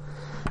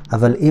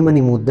 אבל אם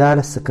אני מודע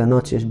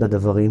לסכנות שיש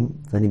בדברים,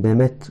 ואני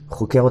באמת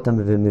חוקר אותם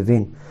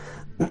ומבין,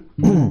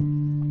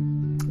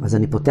 אז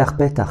אני פותח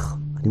פתח,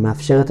 אני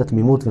מאפשר את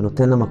התמימות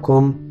ונותן לה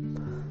מקום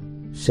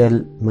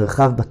של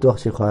מרחב בטוח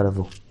שיכולה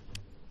לבוא.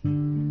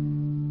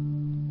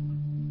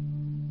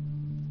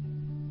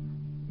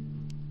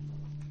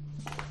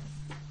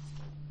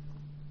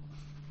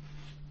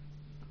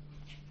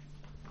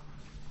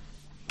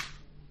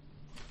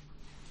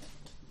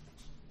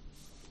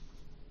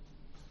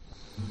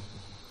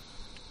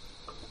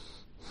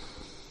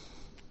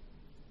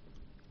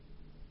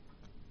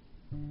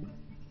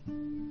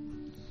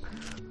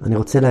 אני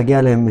רוצה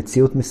להגיע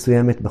למציאות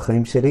מסוימת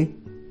בחיים שלי,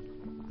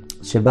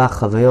 שבה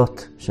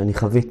החוויות שאני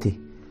חוויתי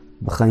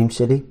בחיים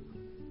שלי,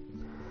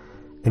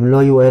 הם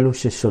לא יהיו אלו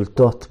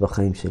ששולטות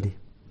בחיים שלי.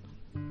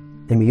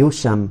 הם יהיו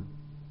שם,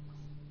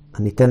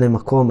 אני אתן להם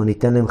מקום, אני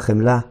אתן להם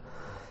חמלה,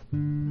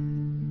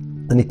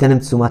 אני אתן להם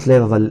תשומת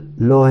לב, אבל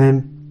לא הם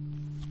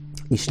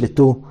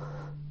ישלטו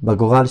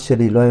בגורל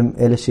שלי, לא הם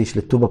אלה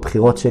שישלטו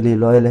בבחירות שלי,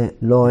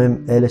 לא הם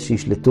אלה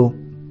שישלטו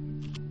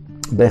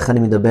באיך אני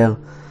מדבר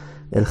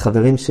אל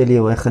חברים שלי,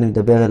 או איך אני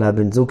מדבר אל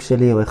הבן זוג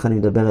שלי, או איך אני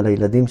מדבר אל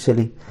הילדים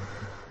שלי.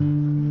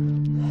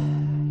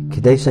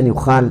 כדי שאני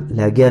אוכל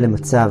להגיע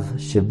למצב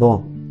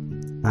שבו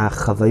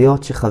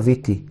החוויות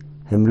שחוויתי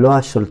הן לא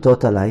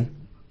השולטות עליי,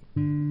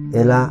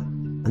 אלא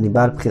אני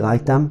בעל בחירה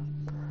איתם,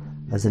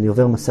 אז אני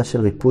עובר מסע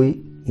של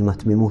ריפוי עם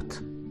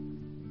התמימות.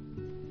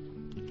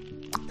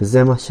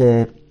 וזה מה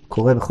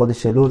שקורה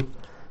בחודש אלול,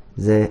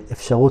 זה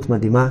אפשרות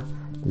מדהימה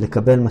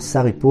לקבל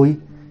מסע ריפוי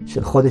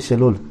של חודש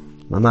אלול,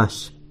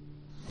 ממש.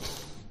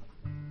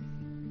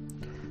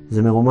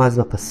 זה מרומז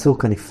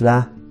בפסוק הנפלא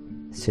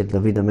של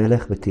דוד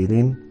המלך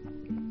בתהילים.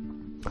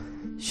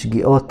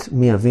 שגיאות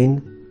מי יבין,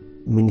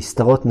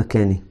 מנסתרות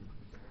נקני.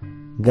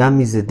 גם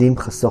מזדים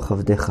חסוך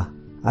עבדיך,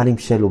 אל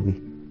ימשלו בי.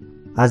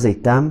 אז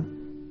איתם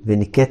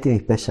וניקתי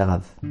מפשע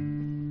רב.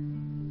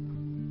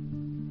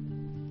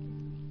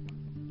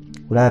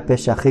 אולי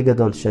הפשע הכי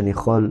גדול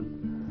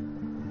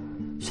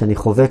שאני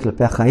חווה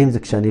כלפי החיים זה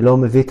כשאני לא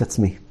מביא את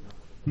עצמי.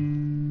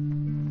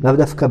 לאו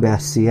דווקא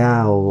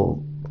בעשייה או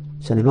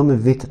שאני לא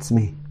מביא את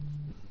עצמי.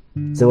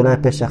 זה אולי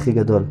הפשע הכי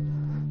גדול.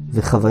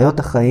 וחוויות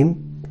החיים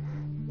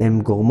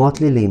הן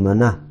גורמות לי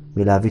להימנע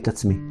מלהביא את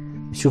עצמי.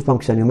 ושוב פעם,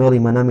 כשאני אומר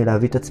להימנע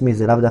מלהביא את עצמי,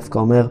 זה לאו דווקא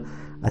אומר,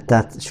 אתה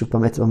שוב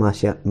פעם אצבע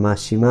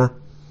מאשימה,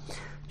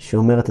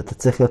 שאומרת אתה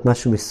צריך להיות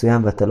משהו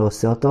מסוים ואתה לא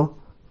עושה אותו.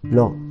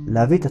 לא,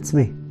 להביא את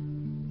עצמי.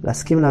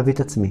 להסכים להביא את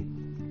עצמי.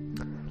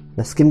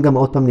 להסכים גם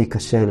עוד פעם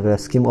להיכשל,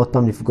 ולהסכים עוד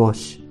פעם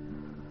לפגוש.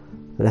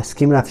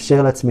 ולהסכים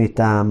לאפשר לעצמי את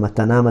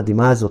המתנה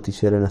המדהימה הזאת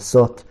של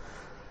לנסות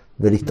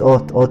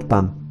ולטעות עוד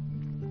פעם.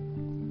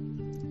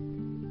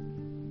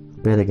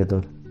 פלא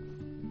גדול.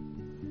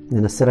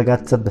 ננסה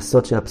לגעת קצת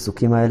בסוד של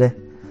הפסוקים האלה,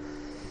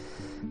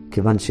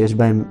 כיוון שיש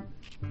בהם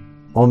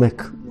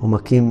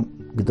עומקים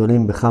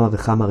גדולים בכמה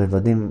וכמה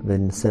רבדים,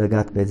 וננסה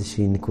לגעת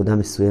באיזושהי נקודה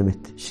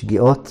מסוימת.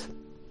 שגיאות,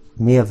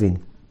 מי יבין?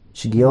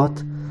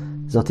 שגיאות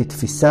זאת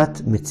תפיסת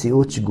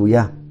מציאות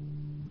שגויה,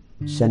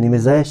 שאני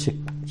מזהה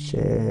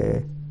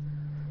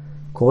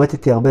שקוראת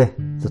איתי הרבה.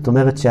 זאת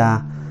אומרת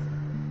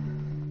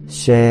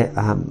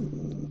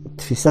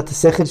שתפיסת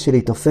השכל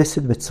שלי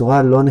תופסת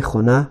בצורה לא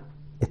נכונה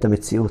את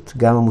המציאות.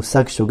 גם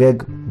המושג שוגג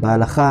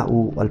בהלכה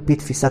הוא על פי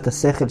תפיסת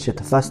השכל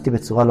שתפסתי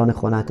בצורה לא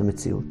נכונה את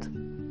המציאות.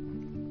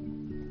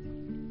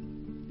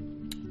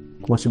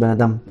 כמו שבן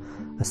אדם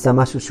עשה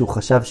משהו שהוא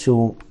חשב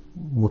שהוא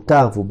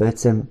מותר, והוא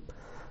בעצם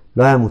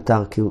לא היה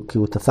מותר כי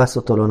הוא תפס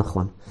אותו לא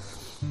נכון.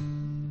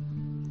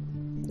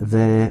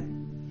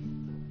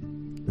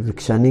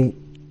 וכשאני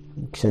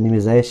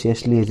מזהה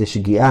שיש לי איזו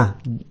שגיאה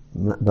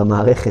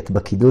במערכת,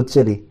 בקידוד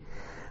שלי,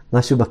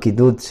 משהו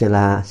בקידוד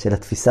של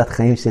התפיסת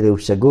חיים שלי הוא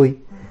שגוי,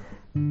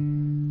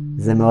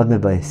 זה מאוד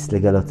מבאס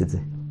לגלות את זה.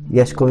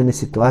 יש כל מיני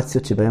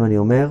סיטואציות שבהם אני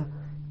אומר,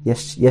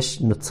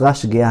 נוצרה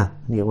שגיאה.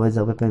 אני רואה את זה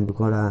הרבה פעמים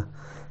בכל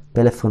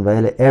הפלאפון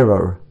והאלה,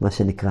 error, מה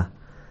שנקרא.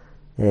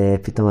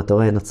 פתאום אתה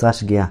רואה, נוצרה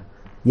שגיאה.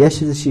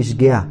 יש איזושהי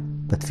שגיאה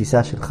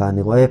בתפיסה שלך.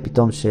 אני רואה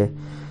פתאום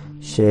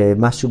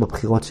שמשהו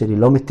בבחירות שלי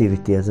לא מטיב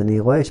איתי, אז אני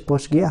רואה, יש פה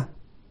שגיאה.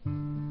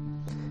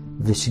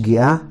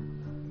 ושגיאה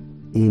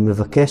היא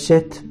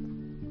מבקשת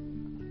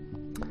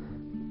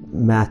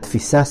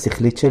מהתפיסה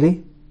השכלית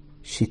שלי,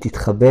 שהיא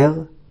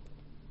תתחבר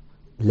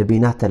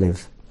לבינת הלב.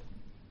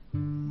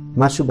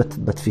 משהו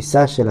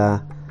בתפיסה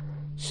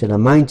של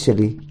המיינד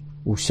שלי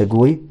הוא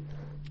שגוי,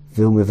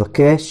 והוא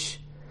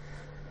מבקש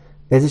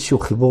איזשהו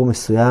חיבור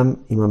מסוים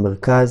עם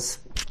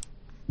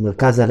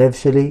מרכז הלב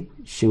שלי,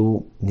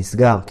 שהוא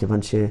נסגר, כיוון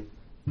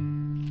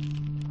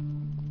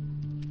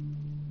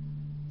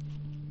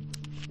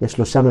יש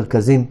 3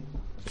 מרכזים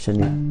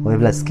שאני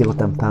אוהב להזכיר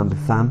אותם פעם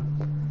בפעם.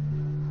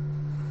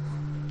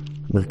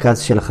 המרכז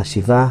של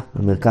החשיבה,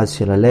 המרכז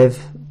של הלב,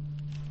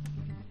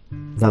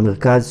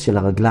 והמרכז של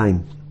הרגליים.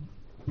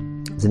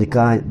 זה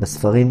נקרא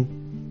בספרים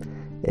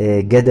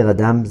גדר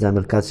אדם, זה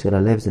המרכז של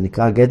הלב, זה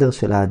נקרא גדר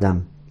של האדם,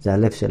 זה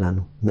הלב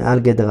שלנו. מעל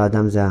גדר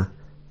האדם זה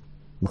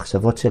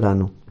המחשבות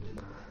שלנו,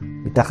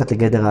 מתחת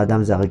לגדר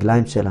האדם זה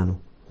הרגליים שלנו.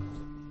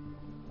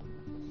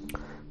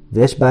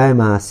 ויש בעיה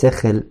עם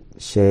השכל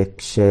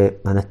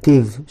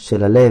שכשהנתיב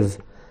של הלב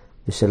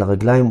ושל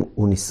הרגליים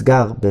הוא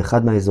נסגר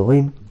באחד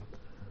מהאזורים,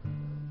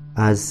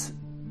 אז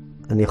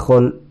אני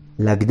יכול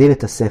להגדיל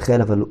את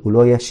השכל, אבל הוא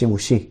לא יהיה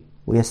שימושי.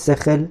 הוא יהיה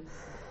שכל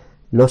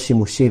לא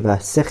שימושי,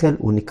 והשכל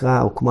הוא נקרא,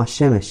 הוא כמו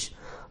השמש.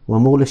 הוא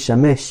אמור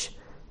לשמש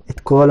את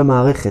כל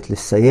המערכת,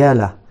 לסייע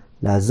לה,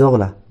 לעזור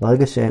לה.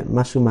 ברגע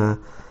שמשהו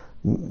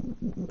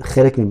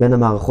חלק מבין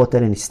המערכות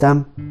האלה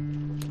נסתם,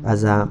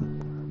 אז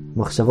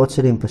המחשבות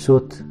שלי הן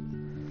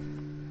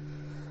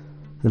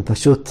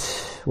פשוט,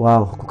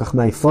 וואו, כל כך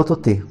מעיפות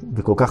אותי,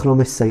 וכל כך לא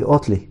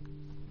מסייעות לי.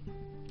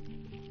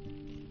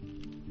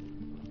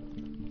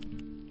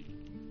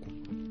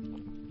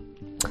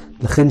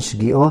 לכן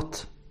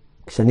שגיאות,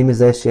 כשאני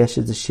מזהה שיש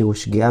איזושהי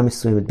שגיאה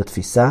מסוימת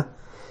בתפיסה,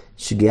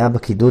 שגיאה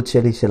בקידוד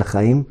שלי של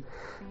החיים,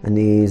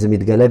 זה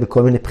מתגלה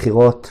בכל מיני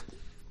בחירות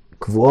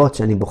קבועות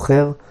שאני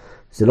בוחר.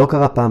 זה לא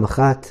קרה פעם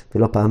אחת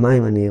ולא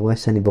פעמיים, אני רואה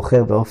שאני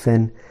בוחר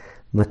באופן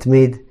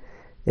מתמיד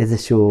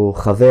איזשהו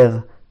חבר,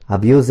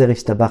 אביוזר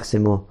השתבח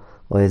שמו,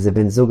 או איזה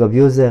בן זוג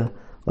אביוזר,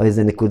 או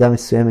איזה נקודה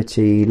מסוימת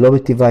שהיא לא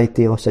מטיבה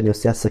איתי, או שאני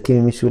עושה עסקים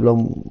עם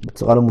מישהו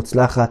בצורה לא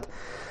מוצלחת,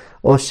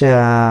 או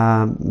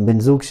שהבן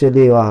זוג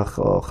שלי או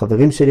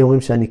החברים שלי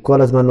אומרים שאני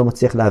כל הזמן לא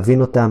מצליח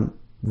להבין אותם,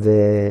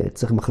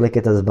 וצריך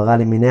מחלקת הסברה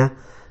למיניה.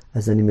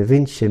 אז אני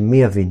מבין שמי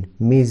יבין?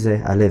 מי זה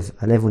הלב?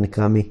 הלב הוא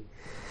נקרא מי.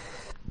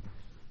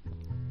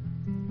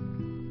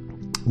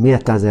 מי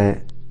אתה? זה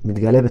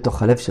מתגלה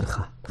בתוך הלב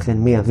שלך. לכן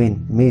מי יבין?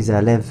 מי זה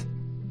הלב?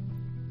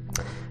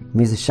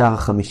 מי זה שער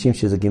 50,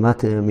 שזה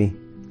גימטריה מי,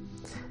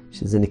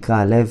 שזה נקרא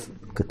הלב,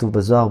 כתוב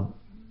בזוהר,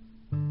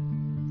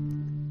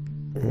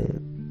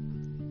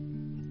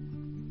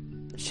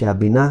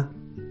 שהבינה,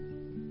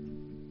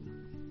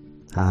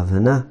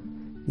 ההבנה,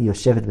 היא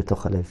יושבת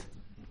בתוך הלב.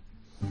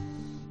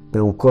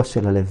 בעומקו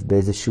של הלב,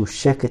 באיזשהו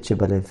שקט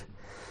שבלב.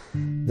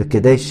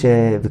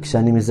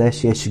 וכשאני מזהה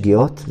שיש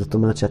שגיאות, זאת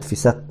אומרת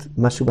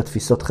משהו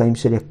בתפיסות חיים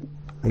שלי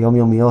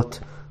היומיומיות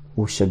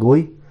הוא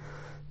שגוי,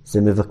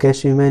 זה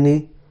מבקש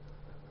ממני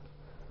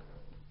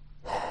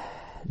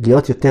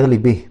להיות יותר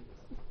ליבי,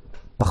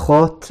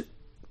 פחות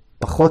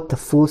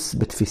תפוס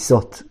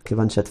בתפיסות,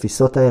 כיוון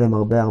שהתפיסות האלה הם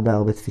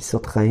הרבה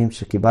תפיסות חיים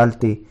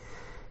שקיבלתי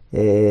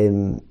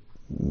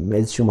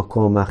מאיזשהו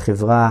מקום,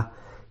 מהחברה,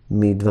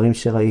 מדברים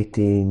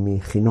שראיתי,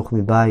 מחינוך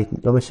מבית,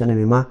 לא משנה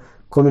ממה,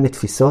 כל מיני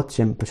תפיסות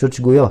שהן פשוט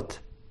שגויות.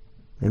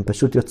 הן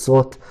פשוט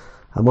יוצרות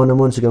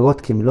המון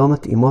שגגות, כי הן לא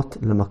מתאימות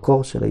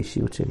למקור של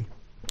האישיות שלי.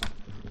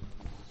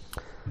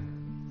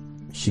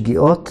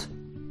 שגיאות,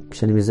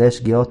 כשאני מזהה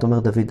שגיאות, אומר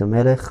דוד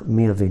המלך,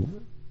 מי יבין?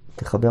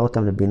 תחבר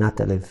אותם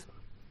לבינת הלב.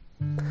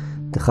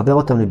 תחבר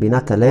אותם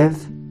לבינת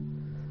הלב,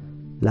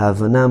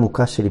 להבנה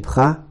העמוקה של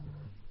לבך,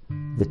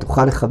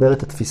 ותוכל לחבר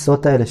את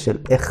התפיסות האלה של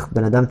איך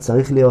בן אדם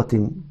צריך להיות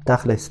עם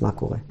תכלס מה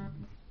קורה.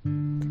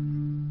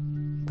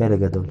 פלא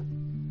גדול.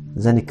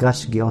 זה נקרא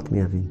שגיאות מי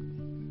יבין.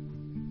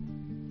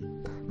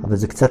 אבל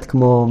זה קצת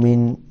כמו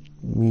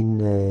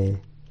מין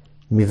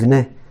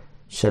מבנה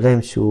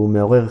שלם שהוא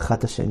מעורר אחד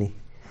את השני.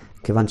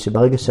 כיוון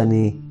שברגע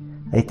שאני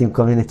הייתי עם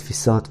כל מיני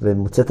תפיסות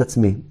ומוצא את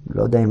עצמי,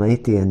 לא יודע אם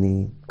הייתי,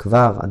 אני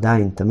כבר,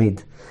 עדיין,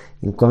 תמיד,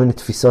 עם כל מיני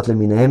תפיסות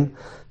למיניהם,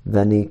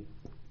 ואני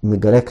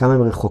מגלה כמה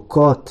הן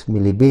רחוקות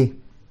מליבי,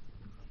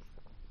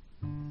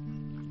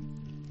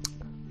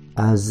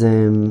 אז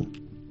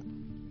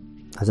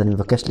אני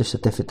מבקש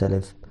לשתף את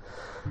הלב,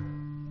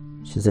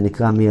 שזה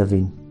נקרא מי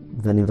יבין.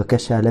 ואני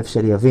מבקש שהלב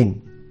שלי יבין,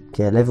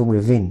 כי הלב הוא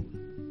מבין.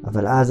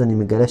 אבל אז אני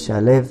מגלה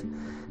שהלב,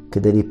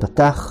 כדי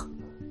להיפתח,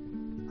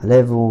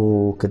 הלב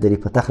הוא כדי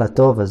להיפתח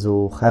לטוב, אז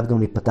הוא חייב גם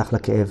להיפתח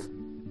לכאב.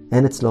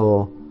 אין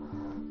אצלו,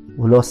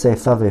 הוא לא עושה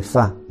איפה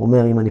ואיפה. הוא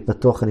אומר, אם אני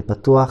פתוח, אני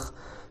פתוח,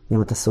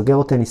 ואם אתה סוגר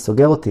אותי, אני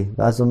סוגר אותי.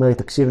 ואז הוא אומר לי,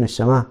 תקשיב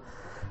נשמה,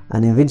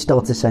 אני מבין שאתה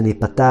רוצה שאני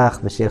אפתח,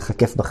 ושיהיה לך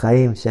כיף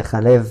בחיים, שיהיה לך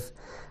לב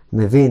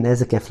מבין,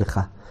 איזה כיף לך.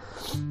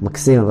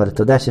 מקסים, אבל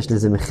אתה יודע שיש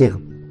לזה מחיר.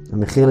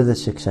 המחיר לזה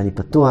שכשאני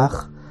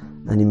פתוח,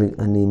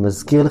 אני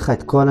מזכיר לך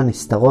את כל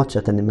הנסתרות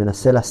שאתה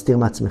מנסה להסתיר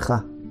מעצמך.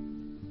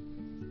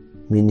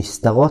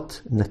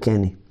 מנסתרות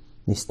נקני.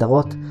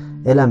 נסתרות,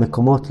 אלה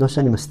המקומות לא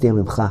שאני מסתיר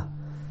ממך,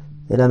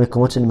 אלה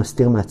המקומות שאני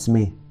מסתיר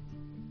מעצמי.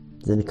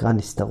 זה נקרא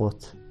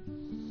נסתרות.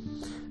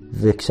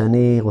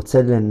 וכשאני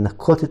רוצה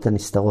לנקות את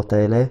הנסתרות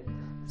האלה,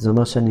 זה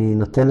אומר שאני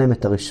נותן להם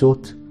את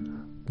הרשות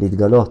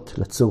להתגלות,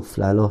 לצוף,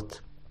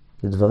 לעלות,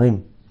 לדברים,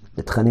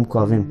 לתכנים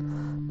כואבים.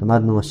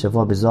 למדנו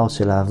השבוע בזוהר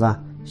של אהבה,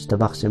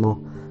 השתבח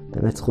שמו,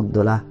 באמת זכות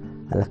גדולה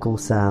על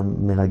הקורס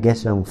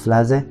המרגש והמופלא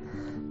הזה.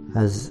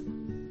 אז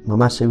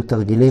ממש היו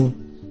תרגילים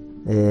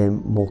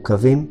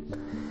מורכבים,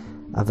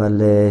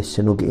 אבל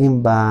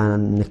שנוגעים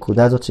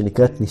בנקודה הזאת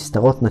שנקראת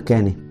נסתרות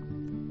נקני.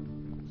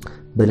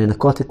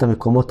 בלנקות את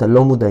המקומות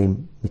הלא מודעים,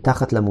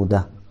 מתחת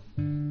למודע,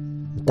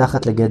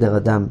 מתחת לגדר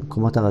אדם,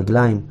 מקומות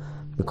הרגליים,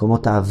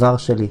 מקומות העבר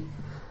שלי,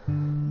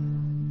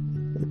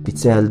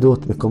 פיצי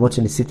ילדות, מקומות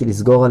שניסיתי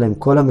לסגור עליהם,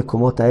 כל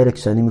המקומות האלה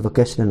כשאני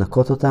מבקש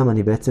לנקות אותם,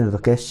 אני בעצם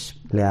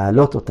מבקש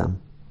להעלות אותם.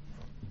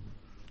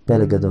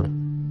 פלא גדול.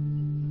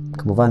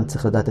 כמובן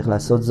צריך לדעת איך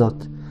לעשות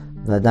זאת,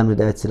 ואדם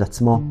יודע אצל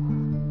עצמו,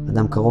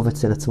 אדם קרוב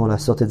אצל עצמו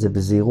לעשות את זה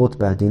בזהירות,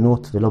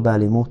 בעדינות ולא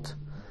באלימות.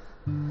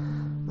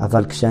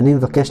 אבל כשאני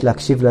מבקש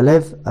להקשיב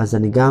ללב, אז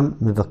אני גם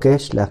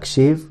מבקש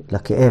להקשיב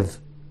לכאב.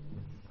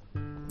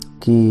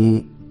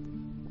 כי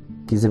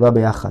זה בא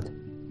ביחד.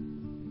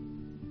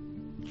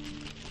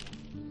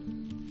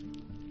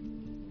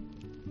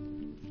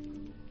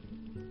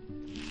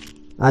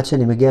 עד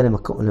שאני מגיע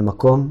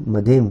למקום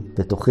מדהים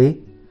בתוכי,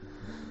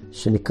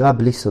 שנקרא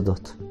בלי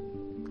סודות.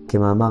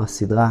 כמאמר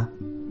הסדרה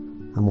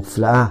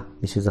המופלאה,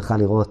 מי שזכה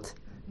לראות,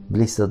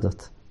 בלי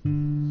סודות.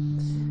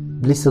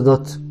 בלי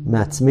סודות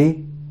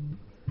מעצמי,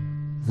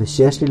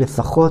 ושיש לי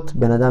לפחות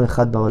בן אדם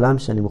אחד בעולם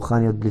שאני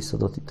מוכן להיות בלי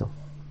סודות איתו.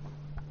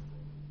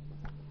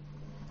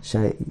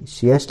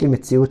 שיש לי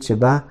מציאות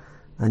שבה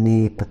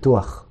אני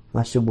פתוח,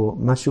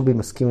 משהו בי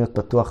מסכים להיות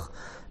פתוח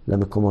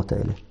למקומות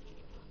האלה.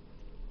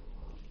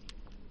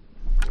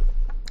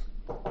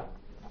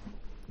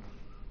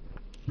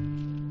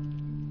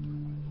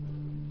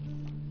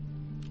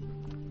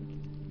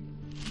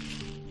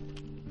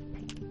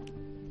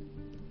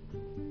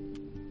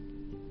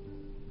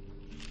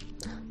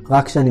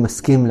 רק כשאני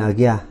מסכים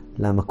להגיע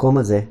למקום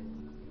הזה,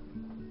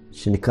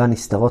 שנקרא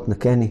נסתרות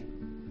נקני,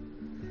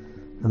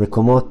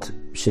 המקומות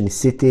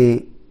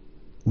שניסיתי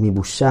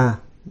מבושה,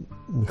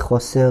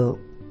 מחוסר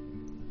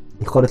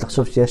יכולת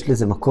לחשוב שיש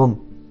לזה מקום,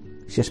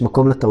 שיש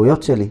מקום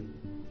לטעויות שלי,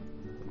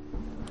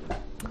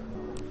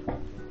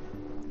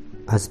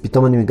 אז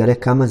פתאום אני מגלה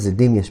כמה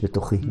זדים יש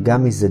בתוכי.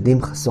 גם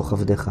מזדים חסוך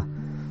עבדיך.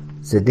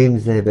 זדים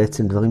זה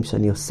בעצם דברים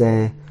שאני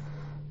עושה,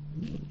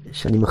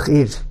 שאני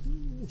מכאיב,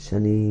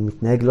 שאני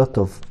מתנהג לא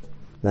טוב,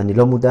 ואני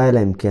לא מודע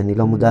אליהם, כי אני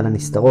לא מודע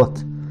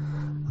לנסתרות.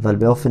 אבל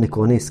באופן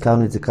עקרוני,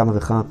 הזכרנו את זה כמה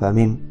וכמה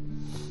פעמים,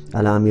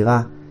 על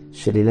האמירה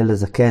של הלל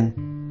הזקן,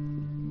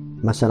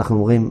 מה שאנחנו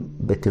אומרים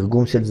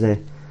בתרגום של זה,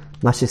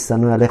 מה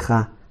ששנוא עליך,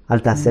 אל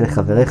תעשה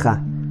לחבריך,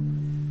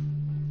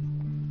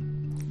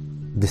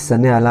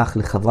 ושנא עליך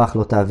לחברך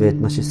לא תעשה, את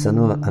מה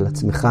ששנוא על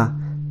עצמך,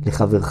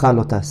 לחברך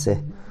לא תעשה.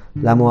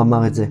 למה הוא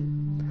אמר את זה?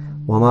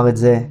 הוא אמר את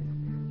זה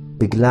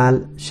בגלל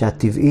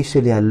שהטבעי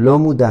שלי, הלא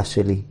מודע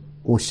שלי,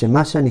 הוא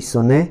שמה שאני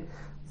שונא,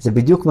 זה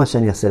בדיוק מה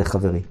שאני אעשה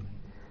לחברי.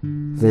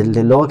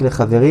 ולא רק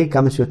לחברי,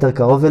 כמה שיותר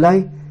קרוב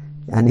אליי,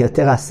 אני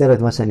יותר אעשה לו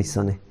את מה שאני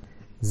שונא.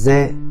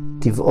 זה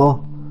טבעו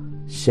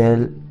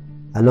של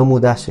הלא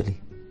מודע שלי.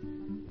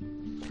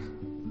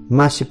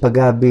 מה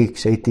שפגע בי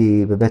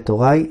כשהייתי בבית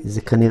הוריי,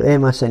 זה כנראה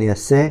מה שאני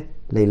אעשה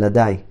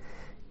לילדיי.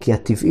 כי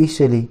הטבעי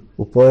שלי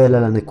הוא פועל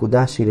על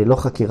הנקודה שהיא ללא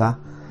חקירה,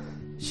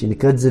 שהיא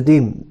נקראת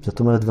זדים, זאת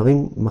אומרת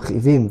דברים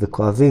מכאיבים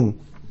וכואבים.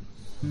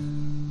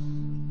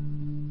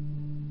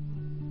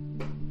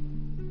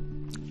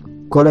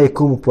 כל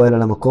היקום הוא פועל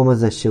על המקום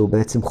הזה שהוא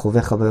בעצם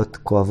חווה חוויות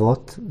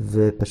כואבות,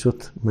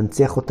 ופשוט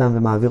מנציח אותם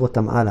ומעביר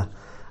אותם הלאה,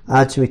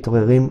 עד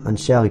שמתעוררים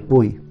אנשי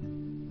הריפוי.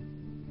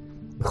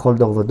 בכל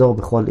דור ודור,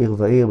 בכל עיר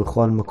ועיר,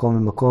 בכל מקום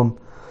ומקום,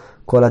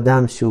 כל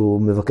אדם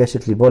שהוא מבקש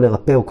את ליבו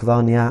לרפא, הוא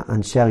כבר נהיה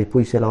אנשי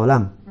הריפוי של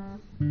העולם.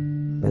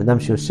 בן אדם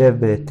שיושב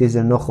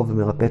בטיזל נוחו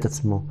ומרפא את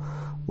עצמו,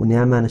 הוא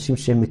נהיה מהאנשים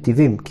שהם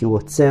מטיבים, כי הוא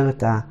עוצר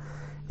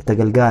את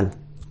הגלגל.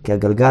 כי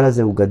הגלגל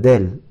הזה הוא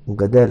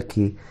גדל,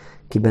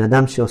 כי בן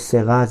אדם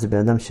שעושה רע זה בן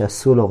אדם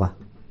שעשו לו רע.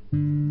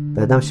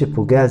 בן אדם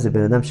שפוגע זה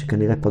בן אדם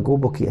שכנראה פגעו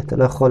בו, כי אתה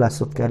לא יכול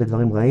לעשות כאלה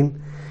דברים רעים,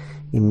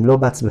 אם לא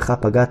בעצמך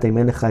פגעת, אם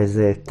אין לך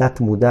איזה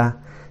תת מודע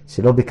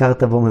שלא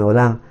ביקרת בו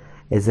מעולם,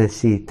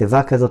 איזושהי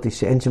טבע כזאת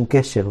שאין שם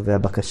קשר,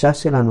 והבקשה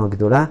שלנו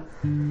הגדולה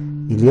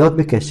היא להיות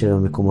בקשר עם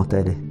המקומות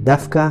האלה.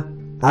 דווקא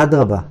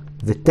אדרבה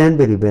ותן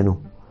בליבנו.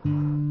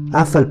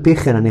 אף על פי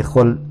כן אני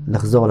יכול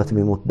לחזור על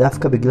התמימות,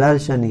 דווקא בגלל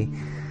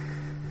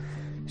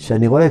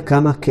שאני רואה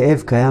כמה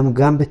כאב קיים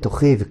גם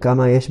בתוכי,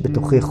 וכמה יש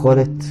בתוכי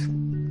יכולת,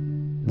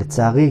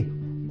 לצערי,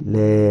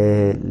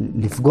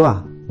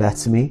 לפגוע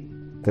בעצמי,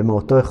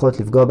 ומאותו יכולת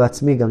לפגוע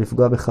בעצמי גם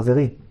לפגוע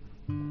בחברי.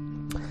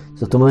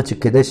 זאת אומרת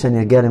שכדי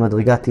שאני אגיע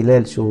למדרגת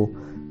הלל שהוא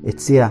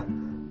הציע,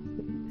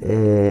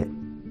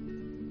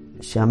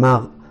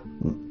 שאמר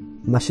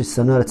מה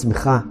ששנוא על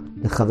עצמך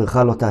לחברך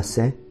לא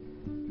תעשה,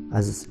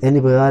 אז אין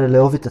לי ברירה אלא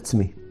לאהוב את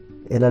עצמי.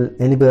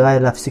 אין לי ברירה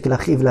אלא להפסיק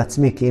להכאיב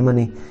לעצמי, כי אם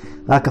אני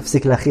רק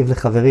אפסיק להכאיב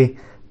לחברי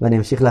ואני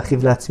אמשיך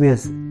להכאיב לעצמי,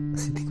 אז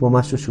עשיתי כמו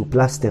משהו שהוא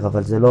פלסטר,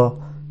 אבל זה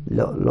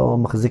לא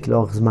מחזיק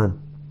לאורך זמן.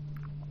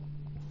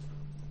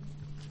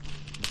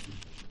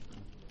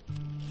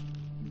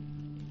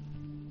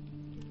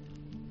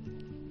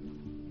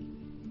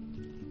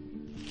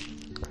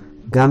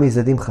 גם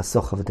מזדים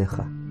חסוך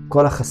עבדיך.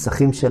 כל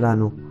החסכים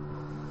שלנו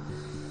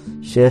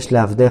שיש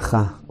לעבדיך,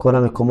 כל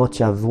המקומות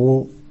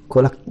שעברו,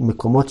 כל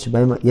המקומות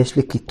שבהם יש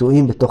לי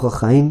קיטועים בתוך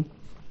החיים,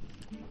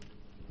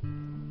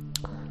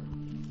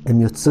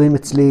 הם יוצרים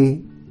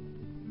אצלי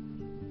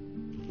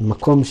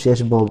מקום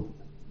שיש בו,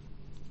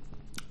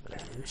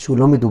 שהוא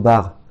לא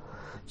מדובר,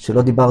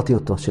 שלא דיברתי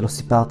אותו, שלא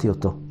סיפרתי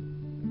אותו,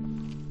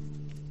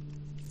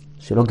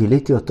 שלא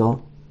גיליתי אותו,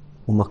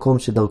 הוא מקום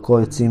שדרכו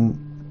יוצאים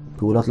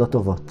פעולות לא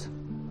טובות.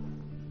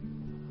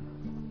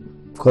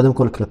 קודם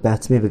כל כלפי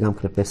עצמי וגם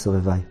כלפי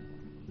סובביי.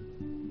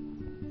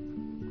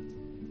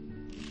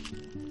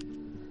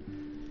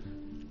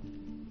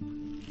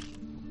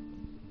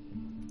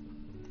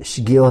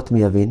 שגיאות מי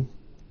יבין,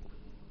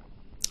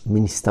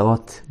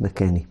 מנסתרות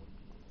נקני.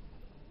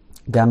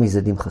 גם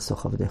מזדים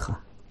חסוך עבדיך.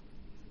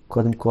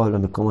 קודם כל,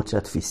 במקומות של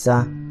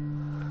התפיסה,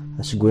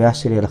 השגויה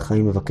שלי על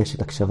החיים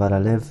מבקשת הקשבה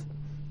ללב.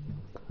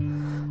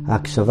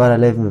 ההקשבה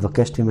ללב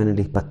מבקשת ממני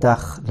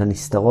להיפתח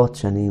לנסתרות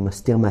שאני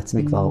מסתיר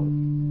מעצמי כבר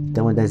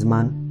יותר מדי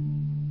זמן.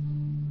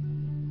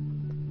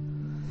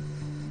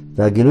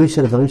 והגילוי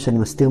של הדברים שאני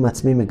מסתיר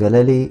מעצמי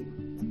מגלה לי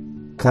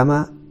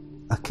כמה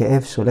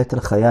הכאב שולט על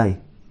חיי.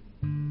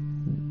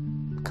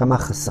 כמה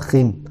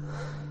החסכים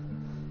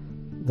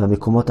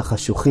והמקומות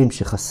החשוכים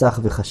שחסך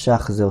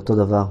וחשך זה אותו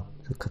דבר.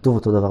 זה כתוב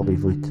אותו דבר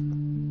בעברית.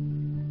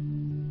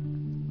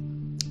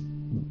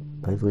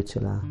 בעברית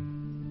של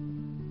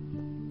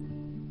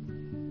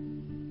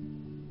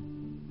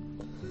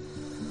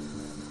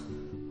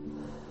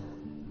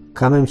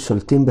כמה הם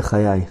שולטים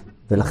בחיי.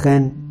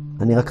 ולכן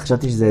אני רק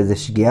חשבתי שזה איזו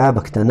שגיאה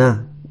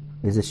בקטנה,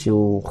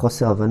 איזשהו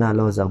חוסר הבנה.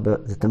 לא,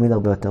 זה תמיד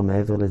הרבה יותר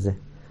מעבר לזה.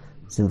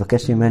 זה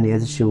מבקש ממני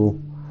איזשהו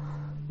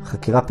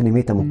חקירה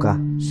פנימית עמוקה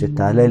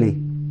שתעלה לי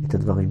את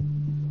הדברים.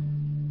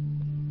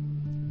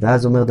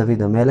 ואז אומר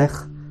דוד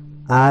המלך,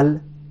 אל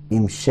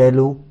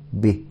ימשלו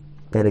בי,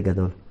 פלא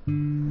גדול.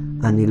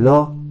 אני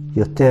לא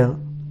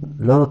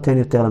נותן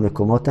יותר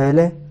למקומות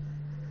האלה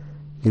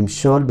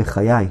למשול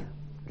בחיי.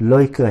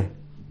 לא יקרה,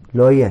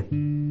 לא יהיה.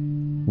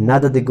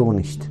 נדה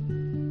דגורנישט.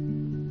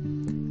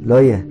 לא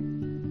יהיה.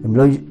 הם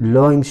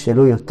לא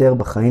ימשלו יותר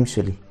בחיים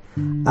שלי.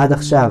 עד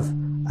עכשיו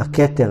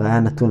הכתר היה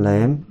נתון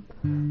להם,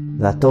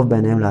 והטוב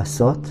בעיניהם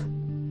לעשות,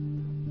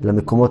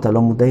 למקומות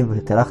הלא מודעים,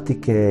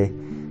 והתהלכתי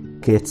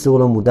כיצור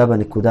לא מודע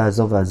בנקודה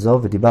הזו והזו,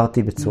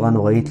 ודיברתי בצורה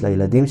נוראית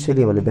לילדים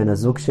שלי או לבן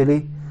הזוג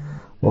שלי,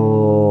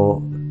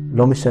 או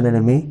לא משנה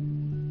למי,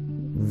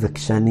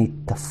 וכשאני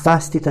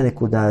תפסתי את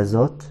הנקודה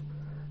הזאת,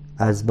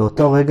 אז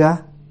באותו רגע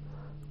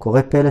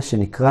קורה פלא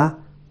שנקרא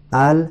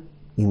אל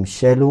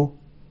ימשלו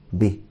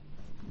בי.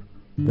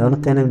 לא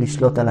נותן להם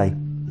לשלוט עליי.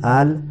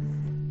 אל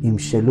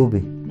ימשלו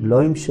בי.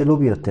 לא ימשלו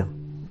בי יותר.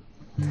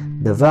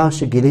 דבר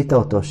שגילית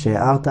אותו,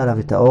 שהארת עליו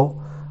את האור,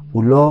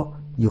 הוא לא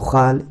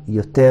יוכל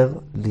יותר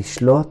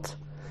לשלוט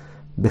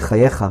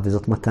בחייך,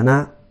 וזאת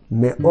מתנה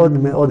מאוד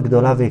מאוד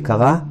גדולה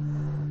ויקרה,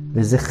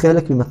 וזה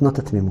חלק ממתנות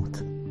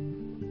התמימות.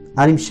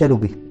 אל ימשלו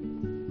בי.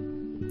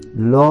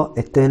 לא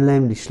אתן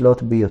להם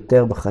לשלוט בי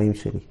יותר בחיים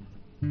שלי.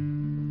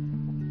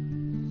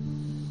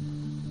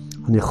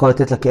 אני יכול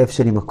לתת לכאב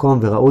שלי מקום,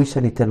 וראוי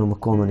שאני אתן לו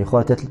מקום. אני יכול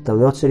לתת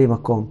לטעויות שלי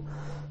מקום,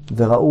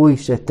 וראוי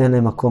שאתן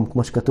להם מקום,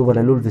 כמו שכתוב על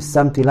אלול,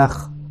 ושמתי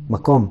לך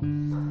מקום.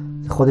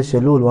 חודש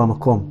אלול הוא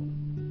המקום.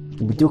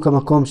 הוא בדיוק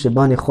המקום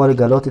שבו אני יכול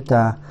לגלות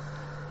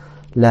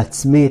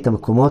לעצמי את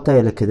המקומות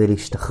האלה כדי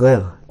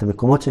להשתחרר. את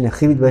המקומות שאני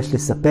הכי מתבייש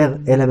לספר,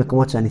 אלה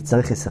המקומות שאני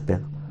צריך לספר.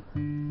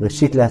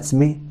 ראשית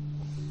לעצמי,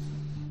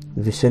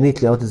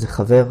 ושנית לעוד איזה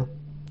חבר,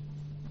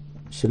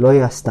 שלא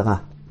יהיה הסתרה.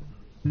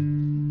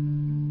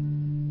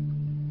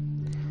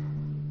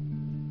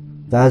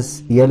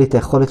 ואז יהיה לי את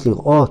היכולת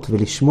לראות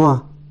ולשמוע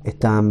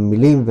את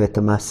המילים ואת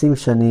המעשים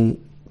שאני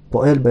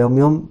פועל ביום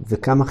יום,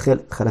 וכמה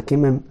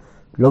חלקים הם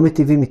לא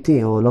מטיבים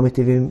איתי או לא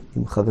מטיבים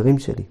עם חברים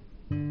שלי.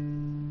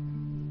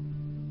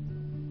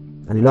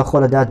 אני לא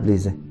יכול לדעת בלי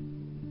זה.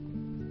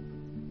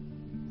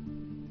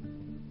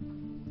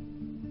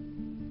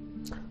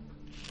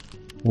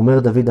 הוא אומר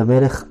דוד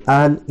המלך,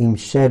 אל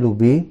ימשלו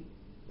בי,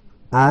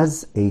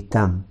 אז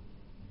איתם.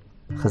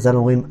 חז"ל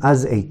אומרים,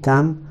 אז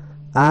איתם,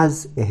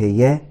 אז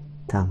אהיה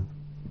תם.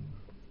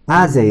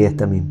 אז אהיה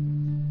תמים.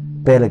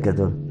 פלא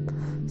גדול.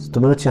 זאת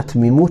אומרת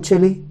שהתמימות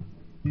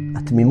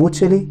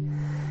שלי,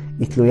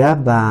 היא תלויה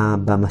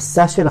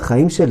במסע של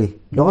החיים שלי.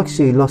 לא רק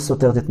שהיא לא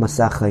סותרת את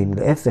מסע החיים,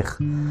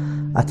 להפך.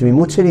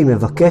 התמימות שלי היא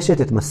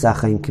מבקשת את מסע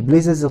החיים, כי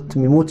בלי זה זאת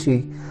תמימות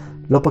שהיא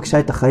לא פגשה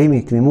את החיים,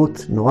 היא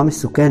תמימות נורא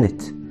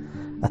מסוכנת.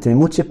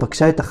 התמימות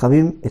שפגשה את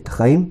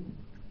החיים,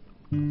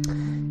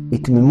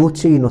 היא תמימות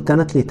שהיא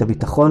נותנת לי את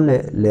הביטחון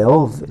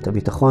לאהוב, את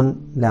הביטחון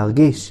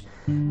להרגיש,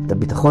 את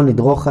הביטחון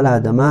לדרוך על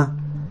האדמה,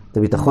 את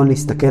הביטחון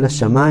להסתכל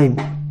לשמיים,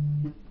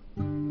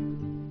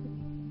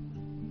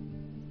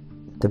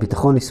 את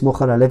הביטחון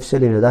לסמוך על הלב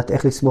שלי, לדעת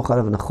איך לסמוך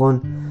עליו נכון,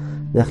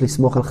 ואיך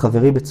לסמוך על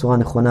חברי בצורה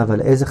נכונה,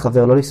 ועל איזה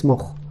חבר לא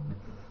לסמוך.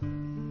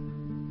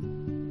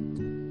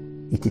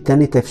 היא תיתן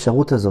לי את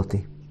האפשרות הזאת.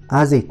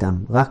 אז איתם,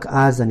 רק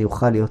אז אני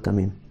אוכל להיות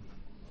תמים.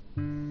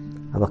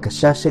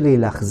 הבקשה שלי היא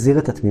להחזיר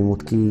את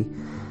התמימות, כי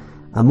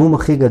המום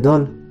הכי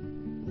גדול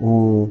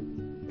הוא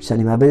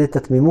שאני מאבד את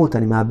התמימות,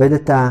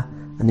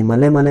 אני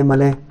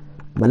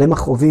מלא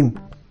מכאובים,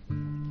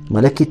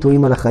 מלא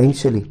קיטויים על החיים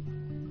שלי.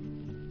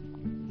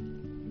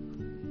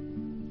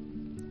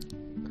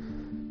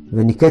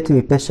 וניקאתי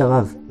מפשע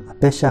רב.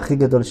 הפשע הכי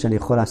גדול שאני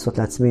יכול לעשות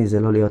לעצמי זה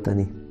לא להיות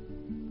אני.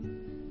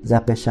 זה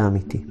הפשע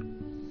האמיתי.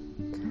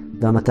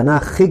 והמתנה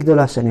הכי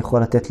גדולה שאני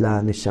יכול לתת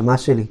לנשמה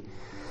שלי,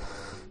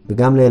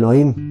 וגם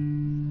לאלוהים,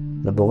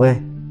 לבורא,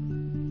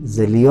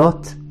 זה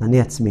להיות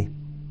אני עצמי.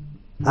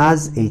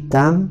 אז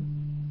איתם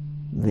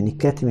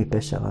וניקאתי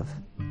מפשע רב.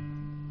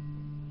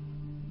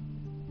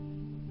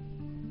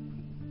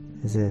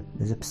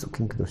 איזה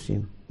פסוקים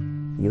קדושים.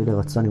 יהיו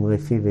לרצון אמרי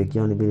פי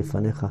והגיון ליבי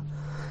לפניך.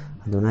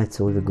 אדוני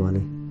צורי וגואלי.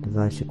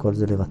 לוואי שכל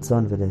זה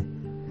לרצון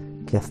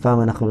כי אף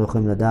פעם אנחנו לא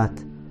יכולים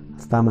לדעת,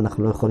 אף פעם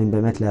אנחנו לא יכולים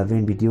באמת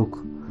להבין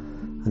בדיוק.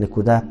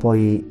 הנקודה פה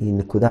היא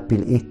נקודה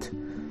פלאית,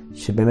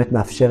 שבאמת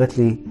מאפשרת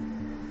לי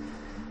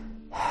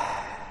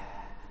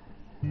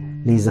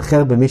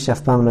להיזכר במי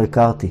שאף פעם לא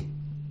הכרתי.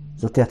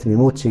 זאת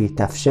התמימות שהיא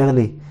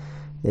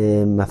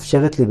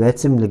מאפשרת לי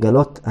בעצם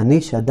לגלות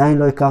אני שעדיין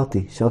לא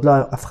הכרתי, שעוד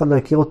אף אחד לא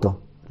הכיר אותו.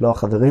 לא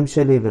החברים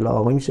שלי ולא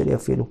ההורים שלי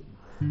אפילו.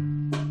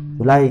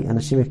 אולי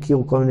אנשים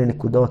הכירו כל מיני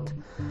נקודות.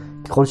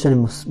 ככל שאני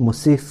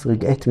מוסיף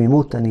רגעי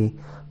תמימות, אני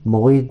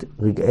מוריד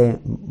רגעי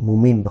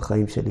מומים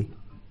בחיים שלי.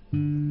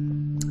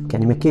 כי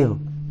אני מכיר.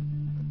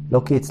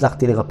 לא כי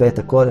הצלחתי לרפא את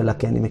הכל, אלא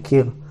כי אני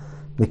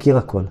מכיר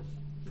הכל.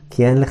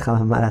 כי אין לך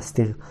מה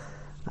להסתיר.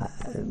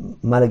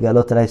 מה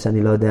לגלות עליי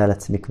שאני לא יודע על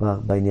עצמי כבר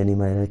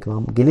בעניינים האלה. כבר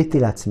גיליתי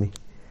לעצמי.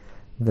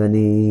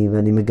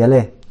 ואני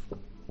מגלה.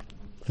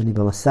 אני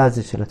במסע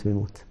הזה של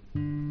התמימות.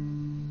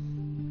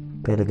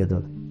 פלא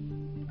גדול.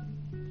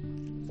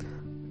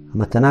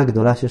 המתנה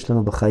הגדולה שיש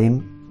לנו בחיים,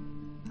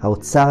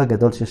 האוצר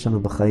הגדול שיש לנו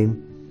בחיים,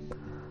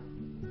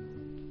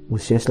 הוא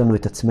שיש לנו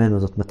את עצמנו.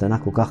 זאת מתנה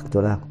כל כך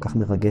גדולה, כל כך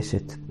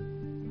מרגשת.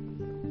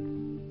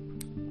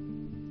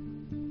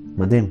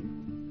 מדהים.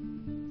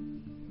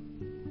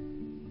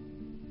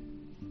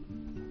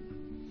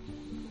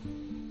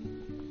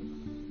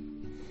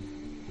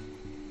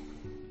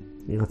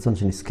 יהי רצון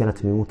שנזכה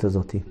לתמימות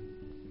הזאת.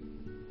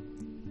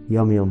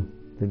 יום יום,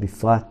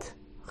 ובפרט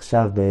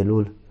עכשיו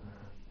באלול,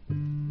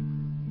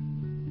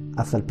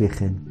 אף על פי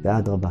כן,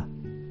 ועד רבה.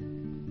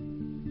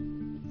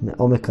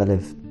 מעומק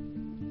הלב.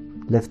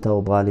 לב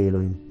טהור ברא לי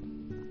אלוהים.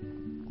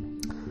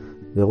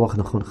 ורוח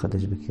נכון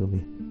חדש בקרבי.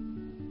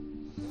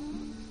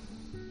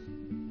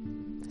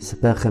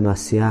 אספר לכם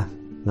מעשייה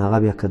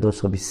מהרבי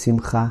הקדוש רבי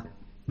שמחה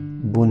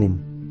בונים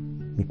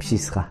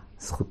מפשיסחה.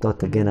 זכותו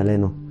תגן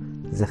עלינו.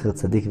 זכר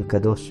צדיק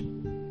וקדוש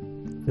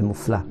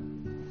ומופלא.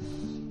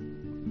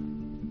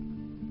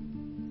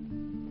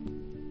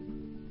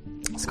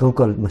 אז קודם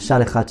כל,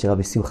 משל אחד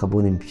שרבי שמחה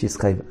בונים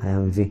מפשיסחה היה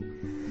מביא.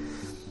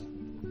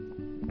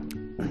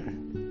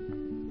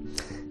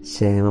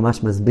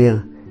 שממש מסביר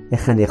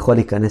איך אני יכול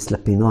להיכנס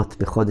לפינות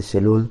בחודש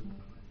אלול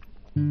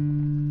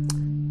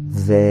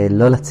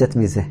ולא לצאת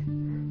מזה.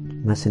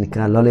 מה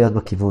שנקרא לא להיות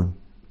בכיוון.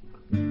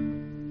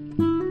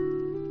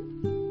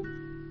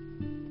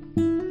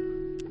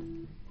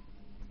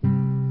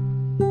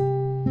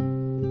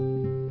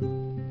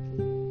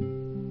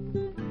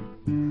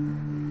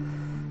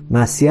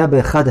 מעשייה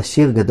באחד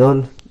עשיר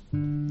גדול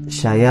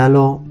שהיה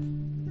לו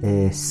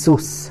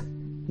סוס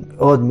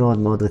מאוד מאוד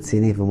מאוד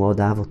רציני והוא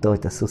מאוד אהב אותו,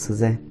 את הסוס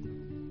הזה.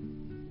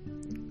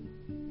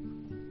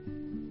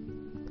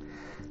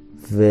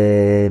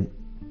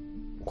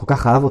 וכל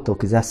כך אהב אותו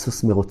כי זה היה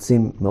סוס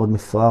מרוצים מאוד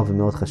מפואר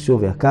ומאוד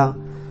חשוב ויקר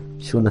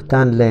שהוא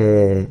נתן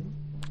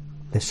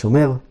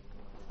לשומר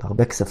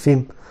הרבה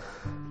כספים,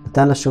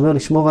 נתן לשומר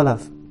לשמור עליו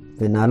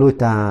ונעלו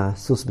את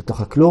הסוס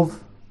בתוך הכלוב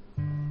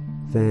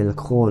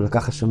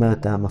ולקח השומר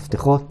את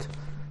המפתחות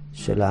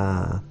של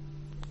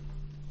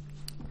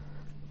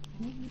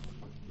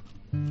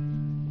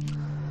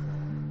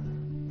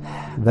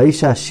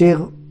והאיש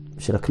העשיר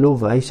של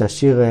הכלוב, והאיש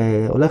העשיר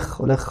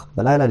הולך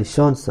בלילה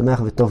לישון,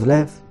 שמח וטוב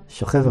לב,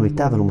 שוכב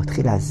במיטה, אבל הוא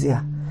מתחיל להזיע,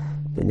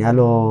 ונהיה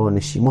לו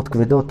נשימות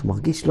כבדות, הוא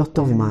מרגיש לא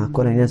טוב עם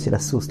כל העניין של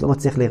הסוס, לא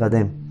מצליח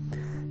להירדם.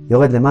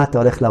 יורד למטה,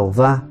 הולך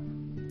לעורבה,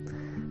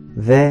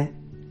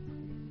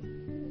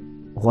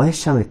 ורואה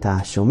שם את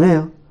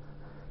השומר,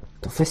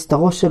 תופס את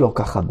הראש שלו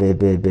ככה,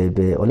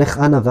 הולך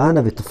אנה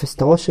ואנה ותופס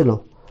את הראש שלו.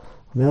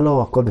 אומר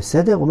לו, הכל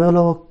בסדר? אומר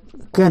לו,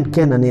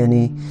 כן,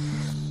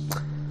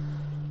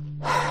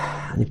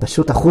 אני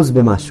פשוט אחוז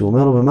במשהו. הוא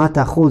אומר לו, במה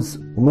אתה אחוז?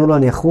 הוא אומר לו,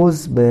 אני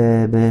אחוז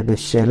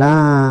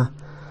בשאלה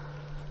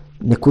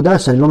נקודה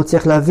שאני לא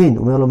מצליח להבין.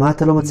 הוא אומר לו, מה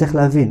אתה לא מצליח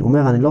להבין? הוא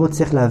אומר, אני לא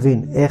מצליח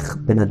להבין איך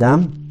בן אדם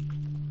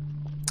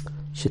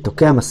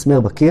שתוקע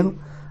מסמר בקיר,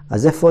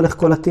 אז איפה הולך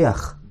כל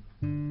הטיח?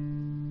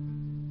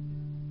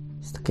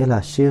 הסתכל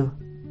לעשיר,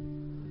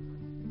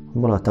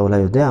 אומר לו, אתה אולי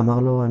יודע? אמר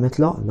לו, האמת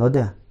לא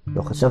יודע.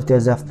 לא חשבתי על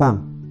זה אף פעם.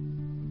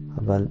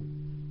 אבל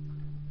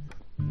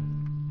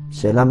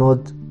שאלה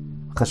מאוד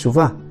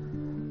חשובה.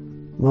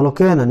 אומר לו,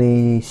 כן,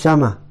 אני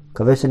שמה.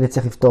 מקווה שאני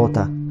צריך לפתור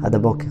אותה עד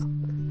הבוקר.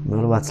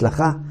 אומר לו,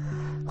 בהצלחה.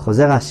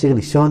 חוזר העשיר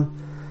לישון,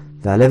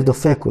 והלב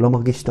דופק, הוא לא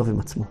מרגיש טוב עם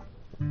עצמו.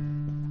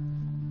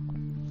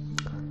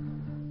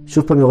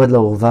 שוב פעם יורד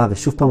לעורבה,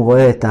 ושוב פעם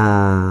רואה את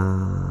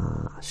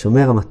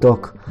השומר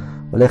המתוק,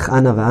 הולך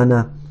אנה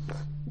ואנה,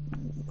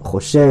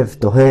 חושב,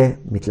 תוהה,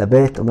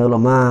 מתלבט, אומר לו,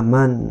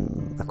 מה,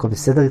 הכל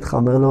בסדר איתך?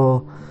 אומר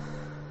לו,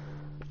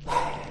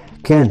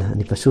 כן,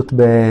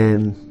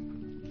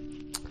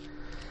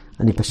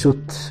 אני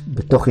פשוט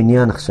בתוך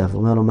עניין עכשיו.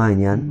 אומר לו, מה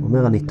העניין?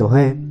 אומר, אני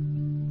תוהה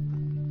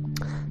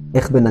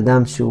איך בן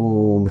אדם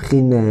שהוא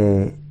מכין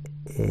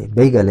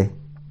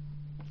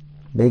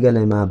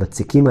בייגלה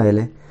מהבציקים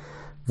האלה,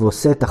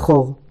 ועושה את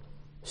החור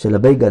של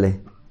הבייגלה,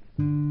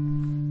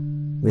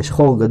 ויש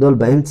חור גדול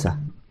באמצע.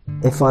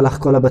 איפה הלך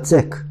כל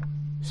הבצק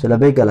של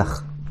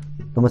הבייגלח?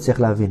 לא מצליח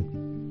להבין.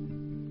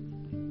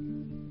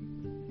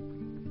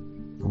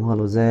 אומר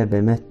לו, זה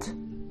באמת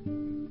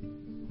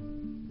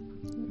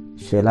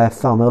שאלה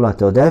יפה. אומר לו,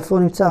 אתה יודע איפה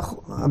נמצא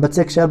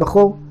הבצק שהיה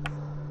בחור?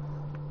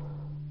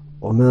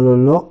 אומר לו,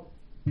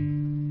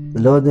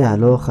 לא יודע,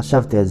 לא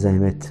חשבתי על זה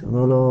האמת.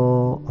 אומר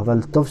לו,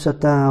 אבל טוב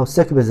שאתה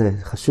עוסק בזה,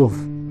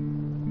 חשוב.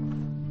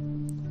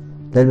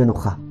 ליל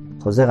מנוחה.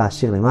 חוזר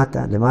העשיר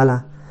למעלה,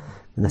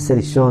 מנסה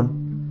לישון,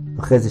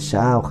 אחרי איזה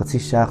שעה או חצי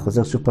שעה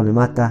חוזר שוב פעם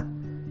למטה,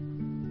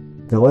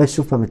 ורואה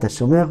שוב פעם את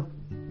השומר,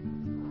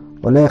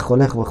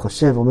 הולך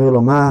וחושב, אומר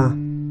לו, מה,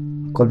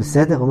 הכל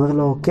בסדר? אומר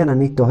לו, כן,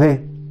 אני תוהה.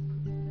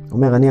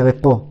 אומר, אני הרי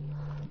פה,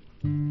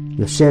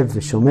 יושב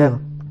ושומר,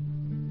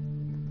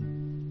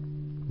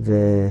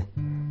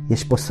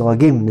 ויש פה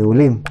סורגים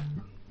נעולים,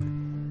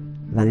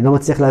 ואני לא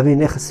מצליח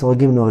להבין איך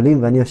הסורגים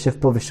נעולים, ואני יושב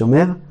פה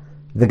ושומר,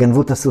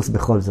 וגנבו את הסוס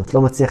בכל זאת.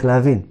 לא מצליח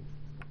להבין.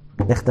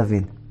 איך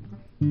תבין?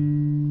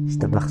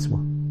 השתבח שמו.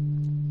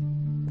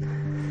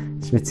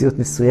 יש מציאות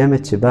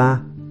מסוימת שבה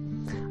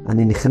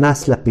אני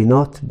נכנס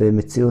לפינות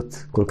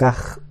במציאות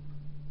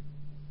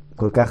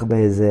כל כך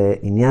באיזה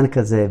עניין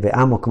כזה,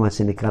 בעמוק מה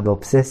שנקרא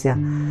באובססיה,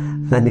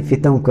 ואני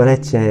פתאום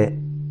קולט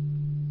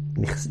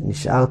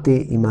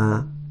שנשארתי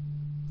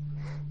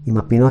עם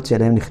הפינות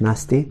שאליהם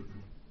נכנסתי,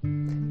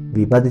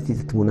 ואיבדתי את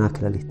התמונה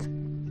הכללית.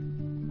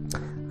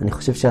 אני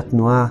חושב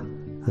שהתנועה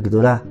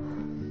הגדולה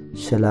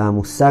של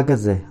המושג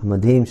הזה,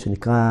 המדהים,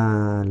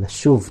 שנקרא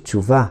לשוב,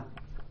 תשובה,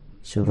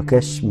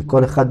 שמבקש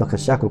מכל אחד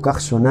בקשה כל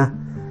כך שונה,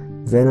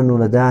 ואין לנו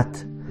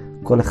לדעת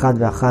כל אחד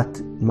ואחת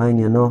מה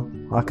עניינו,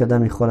 רק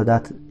אדם יכול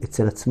לדעת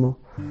אצל עצמו.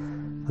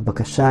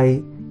 הבקשה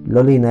היא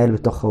לא להינהל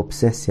בתוך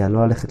האובססיה,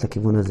 לא ללכת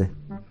לכיוון הזה.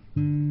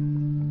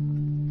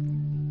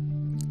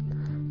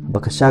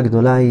 הבקשה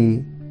הגדולה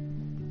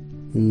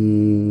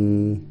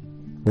היא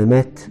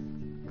באמת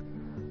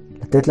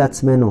לתת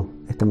לעצמנו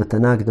את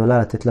המתנה הגדולה,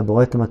 לתת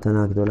לבורא את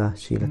המתנה הגדולה,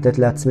 שהיא לתת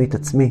לעצמי את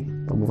עצמי,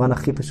 במובן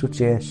הכי פשוט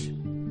שיש.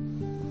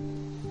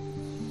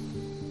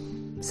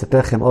 אספר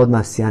לכם עוד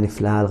מעשייה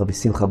נפלאה על רבי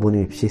שמחה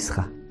בוני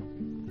מפשיסחה,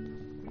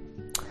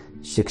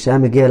 שכשהיה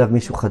מגיע אליו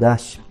מישהו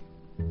חדש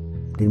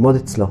ללמוד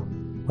אצלו, הוא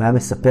היה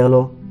מספר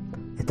לו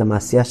את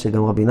המעשייה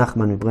שגם רבי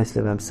נחמן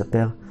מברסלב היה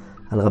מספר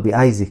על רבי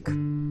אייזיק.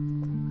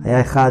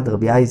 היה אחד,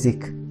 רבי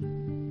אייזיק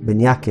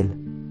בן יקל.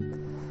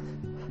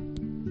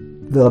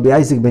 ורבי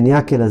אייזיק בן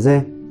יקל הזה,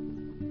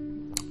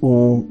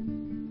 הוא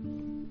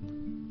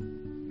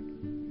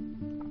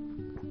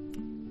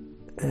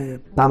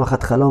פעם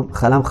אחת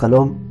חלם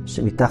חלום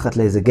שמתחת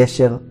לאיזה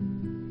גשר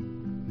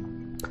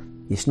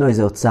ישנו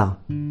איזה אוצר.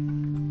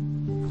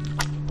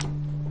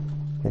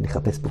 אני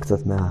אחפש פה קצת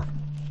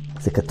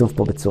זה כתוב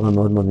פה בצורה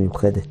מאוד מאוד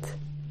מיוחדת.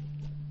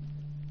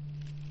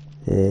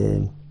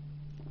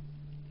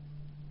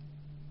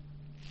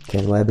 כן,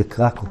 הוא היה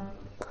בקרקו.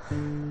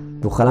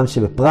 והוא חלם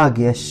שבפראג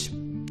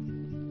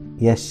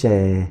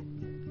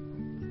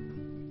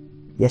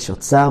יש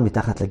אוצר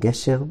מתחת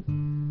לגשר,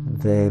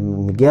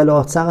 ומגיע לו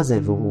האוצר הזה,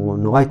 והוא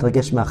נורא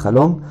התרגש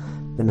מהחלום,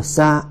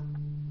 ונסע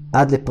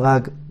עד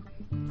לפראג.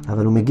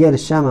 אבל הוא מגיע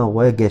לשם, הוא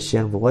רואה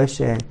גשר, והוא רואה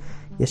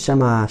שיש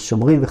שם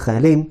שומרים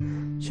וחיילים,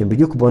 שהם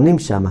בדיוק בונים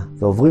שם,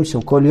 ועוברים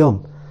שם כל יום.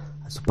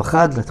 אז הוא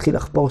פחד להתחיל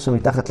לחפור שם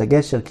מתחת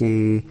לגשר,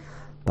 כי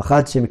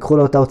פחד שהם יקחו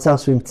לו את האוצר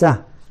שהוא ימצא.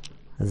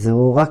 אז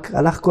הוא רק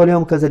הלך כל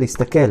יום כזה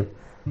להסתכל.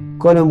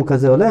 כל יום הוא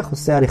כזה הולך,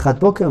 עושה הליכת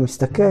בוקר,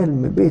 מסתכל,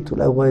 מביט,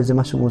 אולי הוא רואה איזה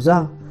משהו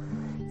מוזר.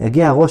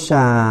 יגיע ראש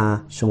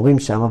השומרים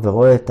שם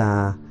ורואה את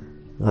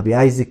רבי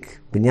אייזיק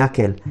בן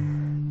יקל.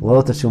 הוא רואה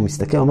אותו שהוא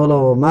מסתכל, אומר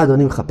לו, מה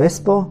אדוני מחפש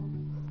פה?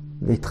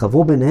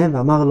 והתחברו ביניהם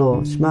ואמר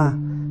לו, שמע,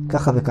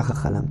 ככה וככה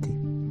חלמתי.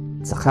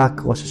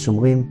 צחק ראש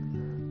השומרים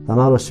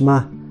ואמר לו, שמע,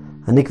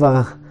 אני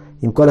כבר,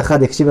 אם כל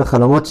אחד יקשיב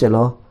לחלומות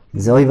שלו,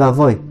 זה אוי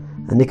ואבוי.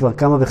 אני כבר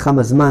כמה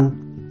וכמה זמן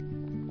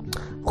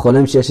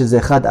חולם שיש איזה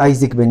אחד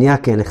אייזיק בן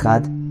יקל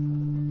אחד,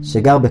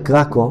 שגר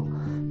בקרקו,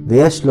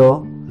 ויש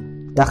לו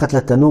תחת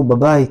לתנור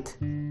בבית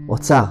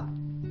אוצר.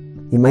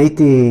 אם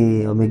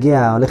הייתי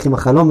הולך עם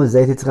החלום הזה,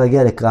 הייתי צריך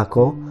להגיע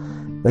לקרקו,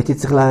 והייתי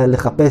צריך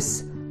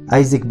לחפש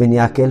אייזיק בן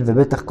יקל,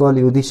 ובטח כל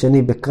יהודי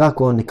שני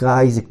בקרקו נקרא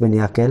אייזיק בן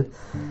יקל,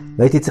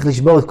 והייתי צריך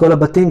לשבור את כל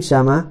הבתים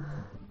שם,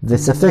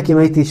 וספק אם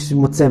הייתי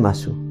מוצא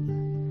משהו.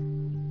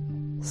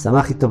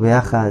 שמח איתו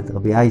ביחד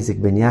רבי אייזיק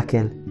בן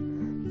יקל,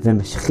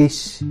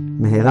 ומשחיש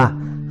מהרה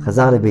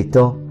חזר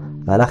לביתו,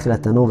 והלך אל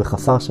התנור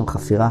וחפר שם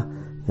חפירה,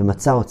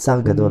 ומצא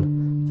אוצר גדול,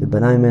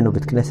 ובנה ממנו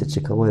בית כנסת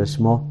שקראו אל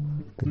שמו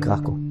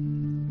בקרקו.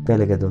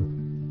 פלא גדול.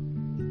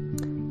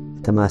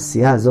 את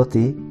המעשייה הזאת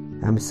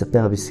היה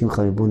מספר רבי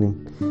שמחה מבוני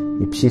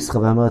מפשיסחה,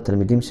 ואמר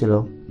לתלמידים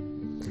שלו,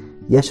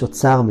 יש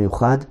אוצר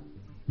מיוחד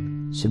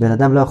שבן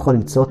אדם לא יכול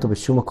למצוא אותו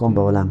בשום מקום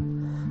בעולם,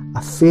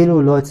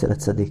 אפילו לא אצל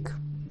הצדיק.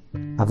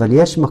 אבל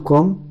יש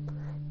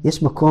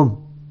מקום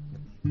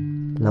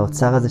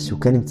לאוצר הזה שהוא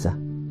כן נמצא,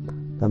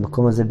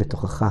 והמקום הזה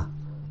בתוכך,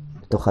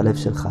 בתוך הלב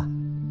שלך,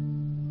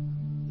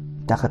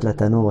 תחת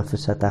לתנור, איפה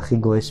שאתה הכי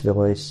גועש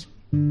ורועש.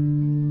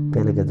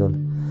 פלא גדול.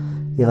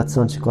 יהי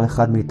רצון שכל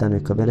אחד מאיתנו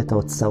יקבל את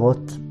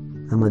האוצרות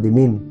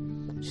המדהימים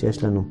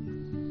שיש לנו,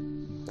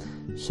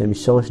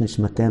 שמשורש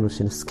נשמתנו,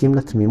 שנסכים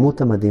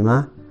לתמימות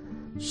המדהימה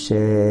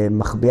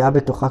שמחביאה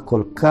בתוכה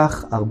כל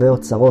כך הרבה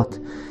אוצרות,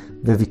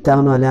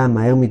 וויתרנו עליה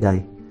מהר מדי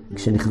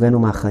כשנכוונו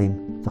מהחיים,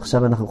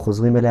 ועכשיו אנחנו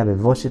חוזרים אליה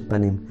בבושת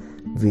פנים,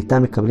 ואיתה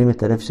מקבלים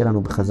את הלב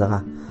שלנו בחזרה,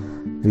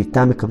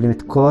 ואיתה מקבלים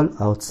את כל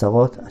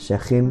האוצרות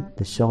השייכים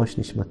לשורש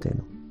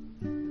נשמתנו.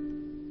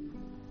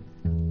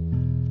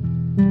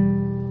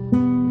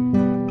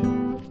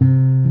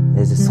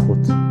 איזה זכות.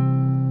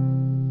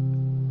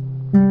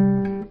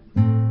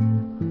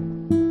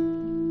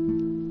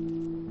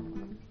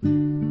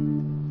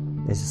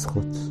 איזה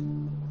זכות.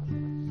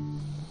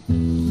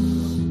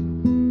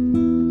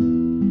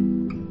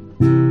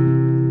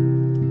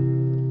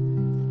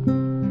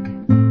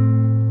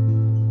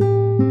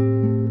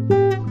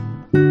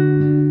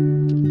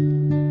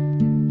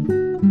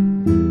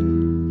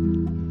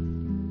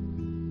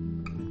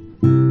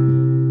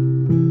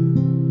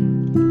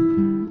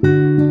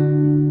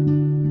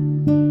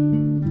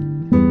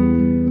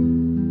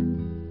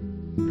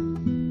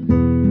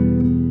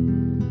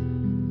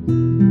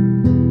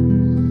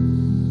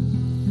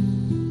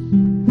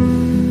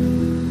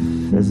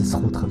 איזה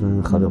זכות, חברים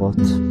וחברות.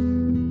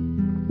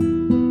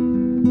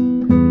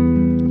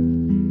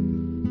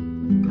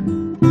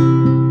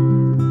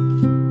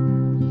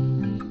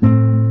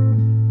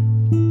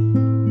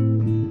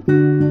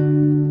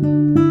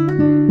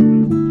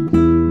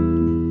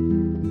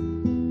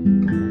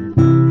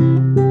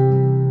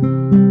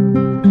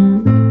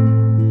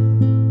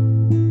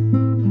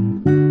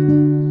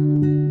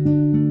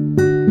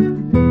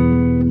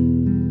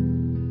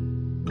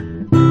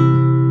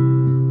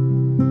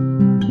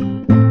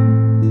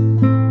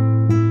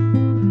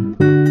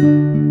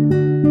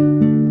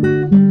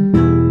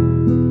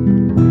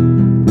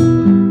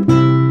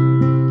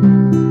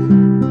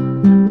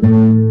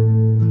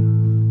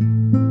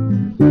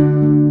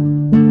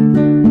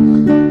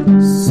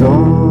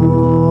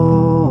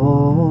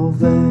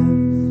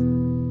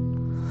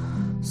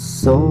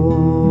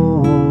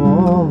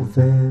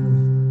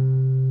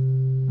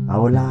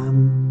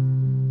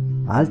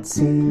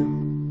 ציר,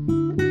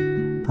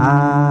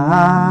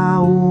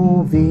 אהובי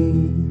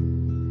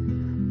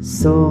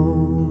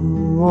סובב,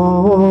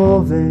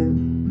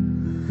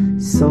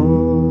 סובב,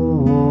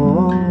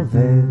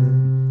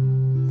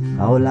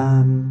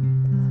 העולם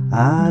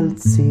על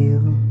ציר,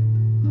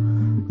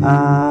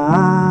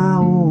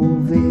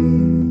 אהובי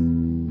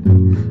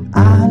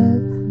על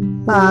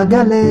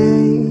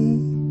מעגלי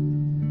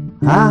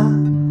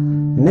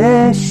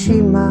הנשימה,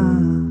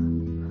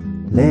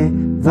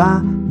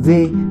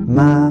 לבבי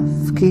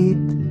מפקיד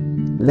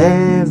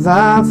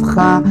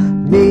לבבך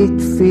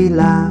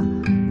בתפילה,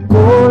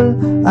 כל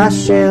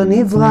אשר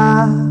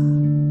נברא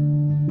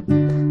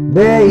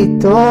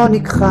בעיתו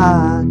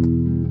נכחד,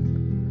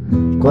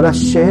 כל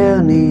אשר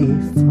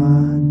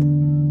נפרד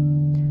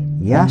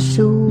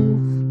ישוב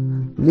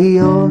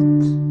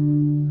להיות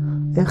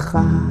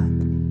אחד.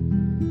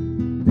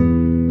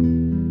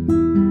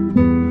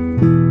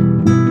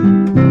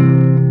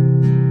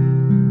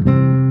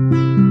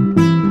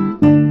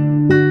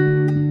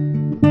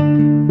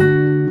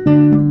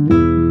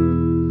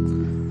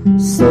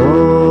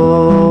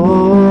 סובב,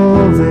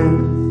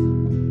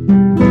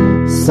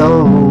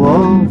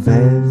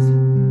 סובב,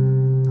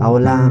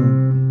 העולם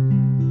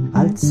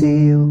על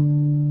ציר,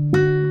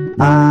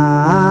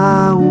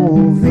 אהובי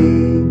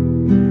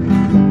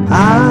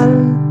על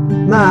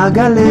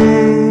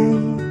מעגלי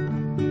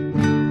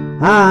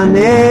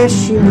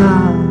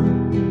הנשימה,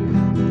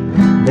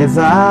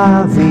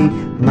 לבבי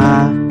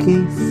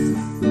מקיף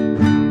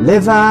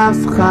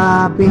לבבך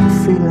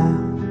בתפילה,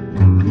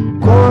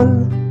 כל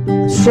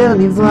אשר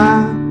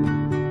נברא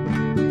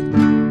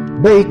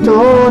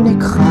ביתו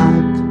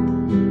נכחד,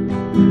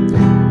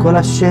 כל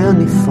אשר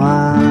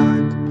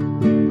נפרד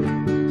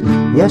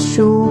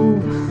ישוב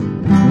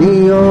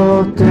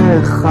להיות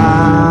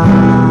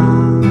אחד.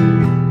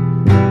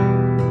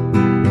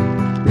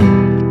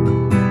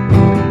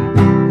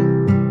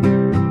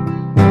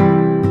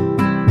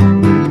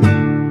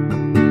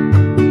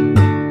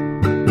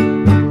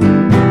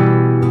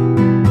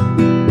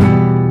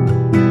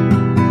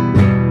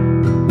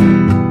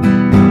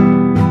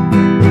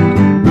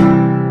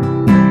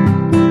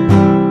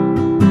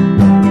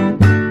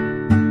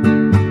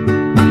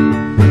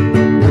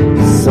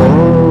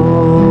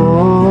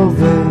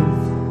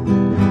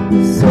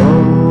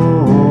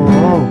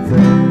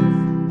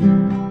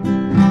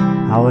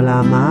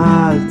 העולם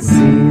על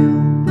ציר,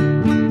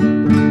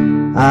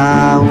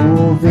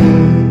 אהובי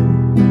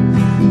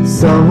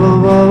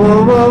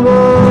סובב,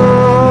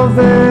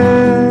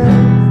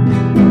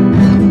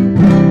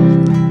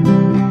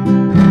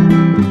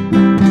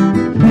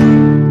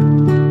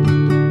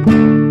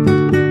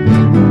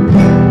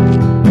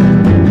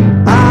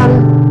 על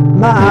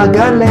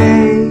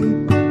מעגלי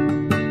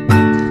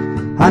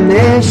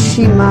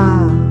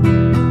הנשימה,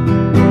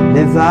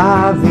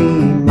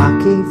 לבבי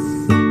מקיף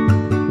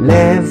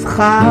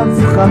לבך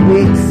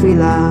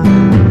בתפילה,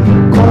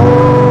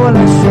 כל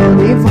אשר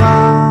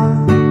נברא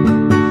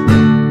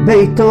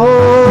ביתו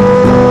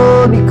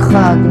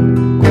נכחד,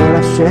 כל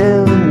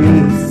אשר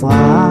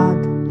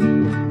נפרד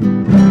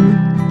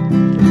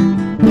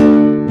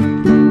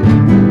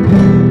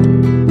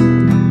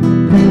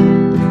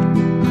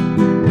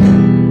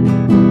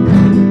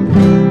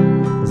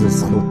זו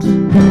זכות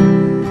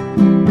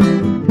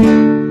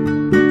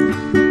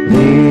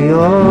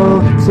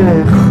להיות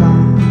אחד.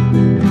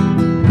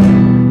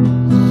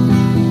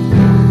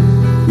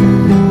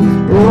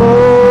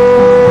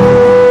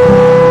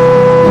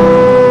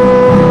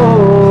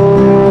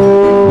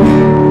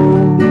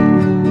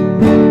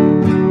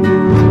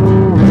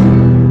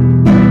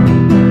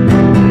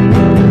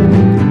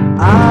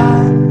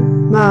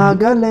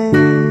 מעגלי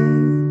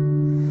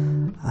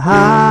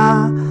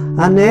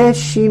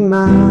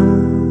הנשימה,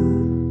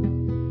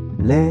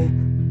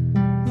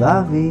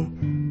 לבבי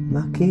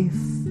מקיף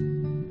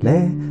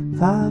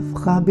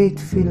לבבך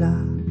בתפילה,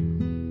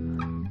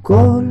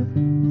 כל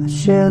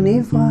אשר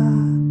נברא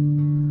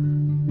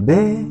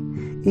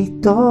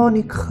בעיתו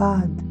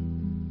נכחד,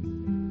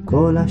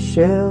 כל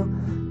אשר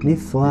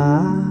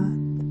נפרד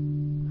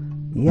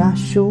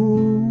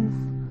ישוב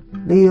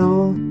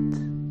להיות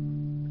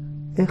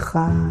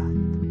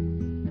אחד.